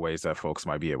or other ways that folks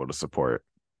might be able to support?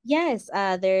 Yes,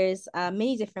 there's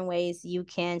many different ways you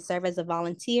can serve as a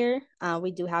volunteer. We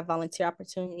do have volunteer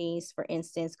opportunities, for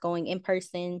instance, going in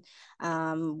person.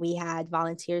 We had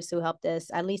volunteers who helped us,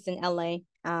 at least in LA,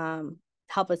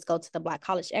 help us go to the Black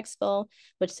College Expo,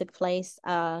 which took place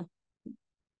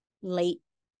late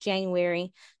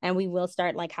January, and we will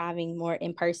start like having more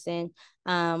in-person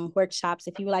workshops.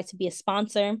 If you would like to be a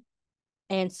sponsor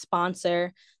and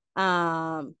sponsor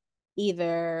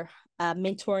either a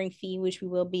mentoring fee, which we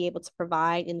will be able to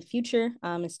provide in the future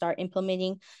and start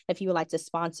implementing. If you would like to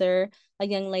sponsor a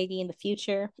young lady in the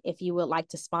future, if you would like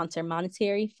to sponsor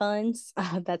monetary funds,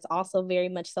 that's also very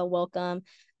much so welcome.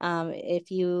 If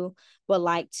you would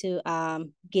like to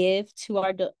give to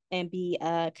our and be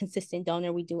a consistent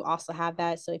donor, we do also have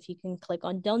that. So if you can click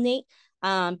on donate,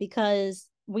 because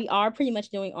we are pretty much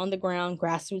doing on the ground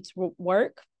grassroots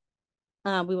work.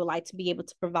 We would like to be able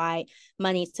to provide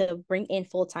money to bring in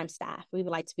full-time staff. We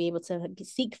would like to be able to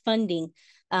seek funding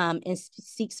and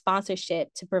seek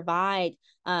sponsorship to provide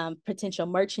potential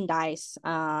merchandise,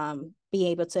 be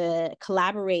able to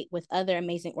collaborate with other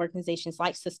amazing organizations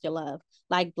like Sister Love,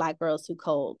 like Black Girls Who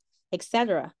Code,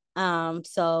 etc.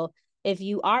 So if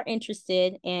you are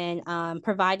interested in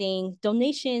providing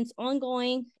donations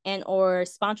ongoing and or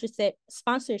sponsorships,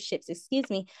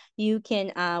 you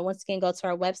can once again go to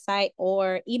our website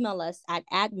or email us at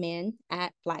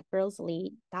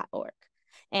admin@blackgirlslead.org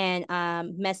and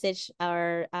message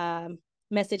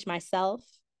myself,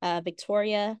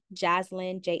 Victoria,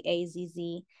 Jazzlyn,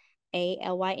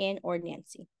 Jazzalyn, or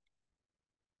Nancy.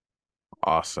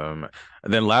 Awesome.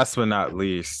 And then last but not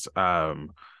least,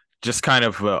 just kind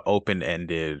of an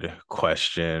open-ended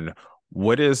question.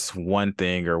 What is one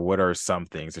thing or what are some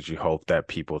things that you hope that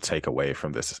people take away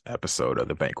from this episode of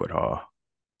the Banquet Hall?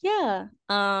 Yeah.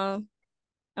 I'm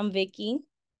Vicky.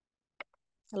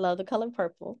 I love the color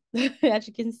purple, as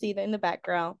you can see in the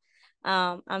background.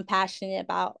 I'm passionate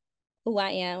about who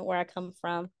I am, where I come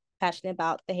from, passionate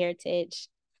about the heritage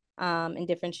and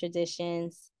different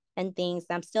traditions and things.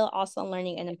 I'm still also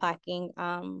learning and unpacking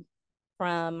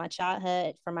from my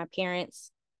childhood, from my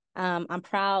parents. I'm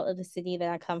proud of the city that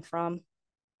I come from.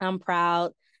 I'm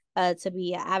proud to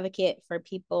be an advocate for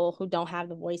people who don't have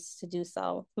the voice to do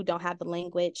so, who don't have the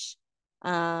language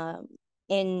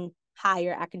in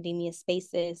higher academia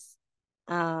spaces.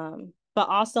 But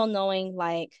also knowing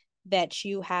like that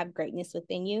you have greatness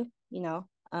within you, you know,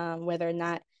 whether or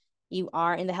not you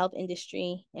are in the health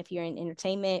industry, if you're in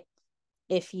entertainment,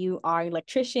 if you are an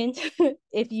electrician,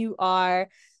 if you are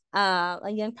a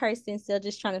young person still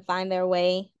just trying to find their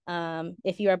way,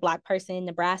 if you're a Black person in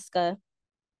Nebraska,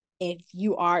 if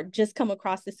you are just come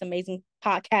across this amazing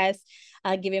podcast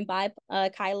given by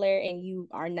Kyler and you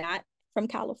are not from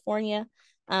California,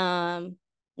 no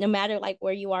matter like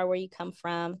where you are, where you come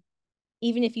from,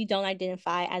 even if you don't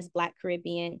identify as Black,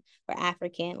 Caribbean, or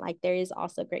African, like there is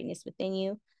also greatness within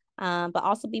you. But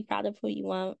also be proud of who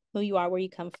you are, where you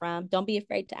come from. Don't be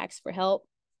afraid to ask for help.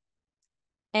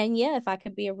 And yeah, if I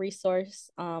could be a resource,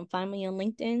 find me on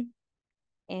LinkedIn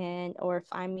and or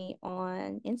find me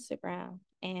on Instagram.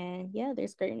 And yeah,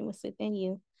 there's greatness within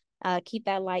you. Keep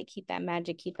that light, keep that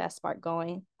magic, keep that spark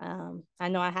going. I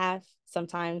know I have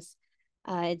sometimes.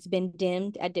 It's been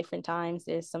dimmed at different times.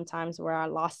 There's some times where I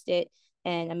lost it,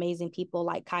 and amazing people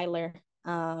like Kyler,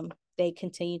 they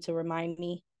continue to remind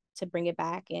me to bring it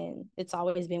back, and it's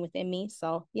always been within me.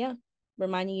 So yeah,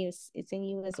 reminding you it's in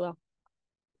you as well.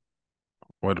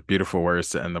 What beautiful words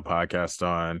to end the podcast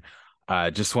on. I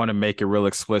just want to make it real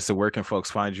explicit. Where can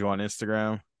folks find you on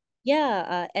Instagram?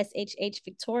 Yeah, SHH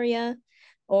Victoria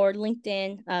or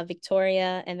LinkedIn,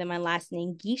 Victoria, and then my last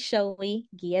name, Gishowi,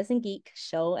 Gi as in geek,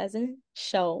 show as in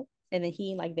show, and then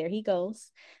he, like, there he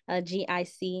goes,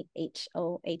 Gichohi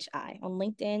on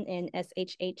LinkedIn and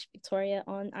SHH Victoria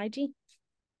on IG.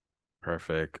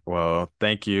 Perfect. Well,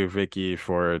 thank you, Vicky,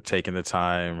 for taking the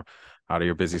time out of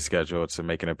your busy schedule to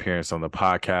make an appearance on the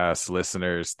podcast.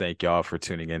 Listeners, thank y'all for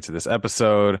tuning into this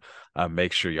episode.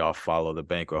 Make sure y'all follow the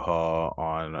Banquet Hall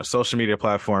on our social media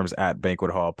platforms at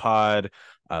Banquet Hall Pod.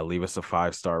 Leave us a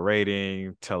 5-star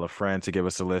rating. Tell a friend to give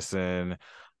us a listen.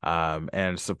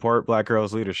 And support Black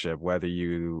Girls Leadership, whether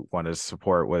you want to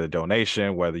support with a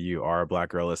donation, whether you are a Black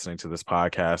girl listening to this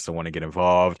podcast and want to get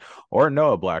involved or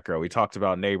know a Black girl. We talked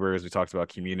about neighbors, we talked about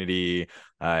community.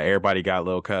 Everybody got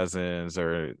little cousins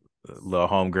or little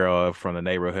homegirl from the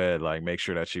neighborhood. Like, make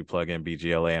sure that you plug in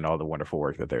BGLA and all the wonderful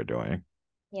work that they're doing.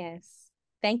 Yes.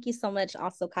 Thank you so much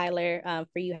also, Kyler,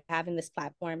 for you having this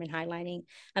platform and highlighting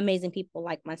amazing people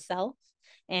like myself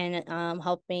and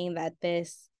hoping that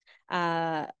this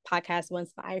podcast will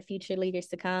inspire future leaders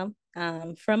to come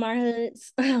from our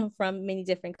hoods, from many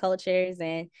different cultures.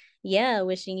 And yeah,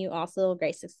 wishing you also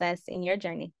great success in your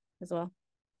journey as well.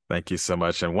 Thank you so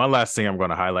much. And one last thing I'm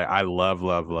going to highlight. I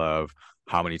love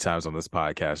how many times on this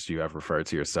podcast you have referred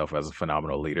to yourself as a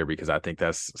phenomenal leader, because I think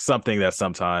that's something that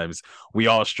sometimes we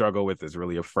all struggle with, is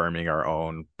really affirming our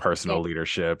own personal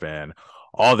leadership and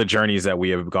all the journeys that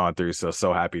we have gone through.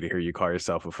 So happy to hear you call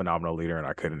yourself a phenomenal leader, and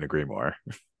I couldn't agree more.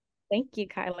 Thank you,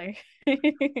 Kyler.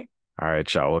 All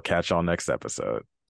right, y'all. We'll catch y'all next episode.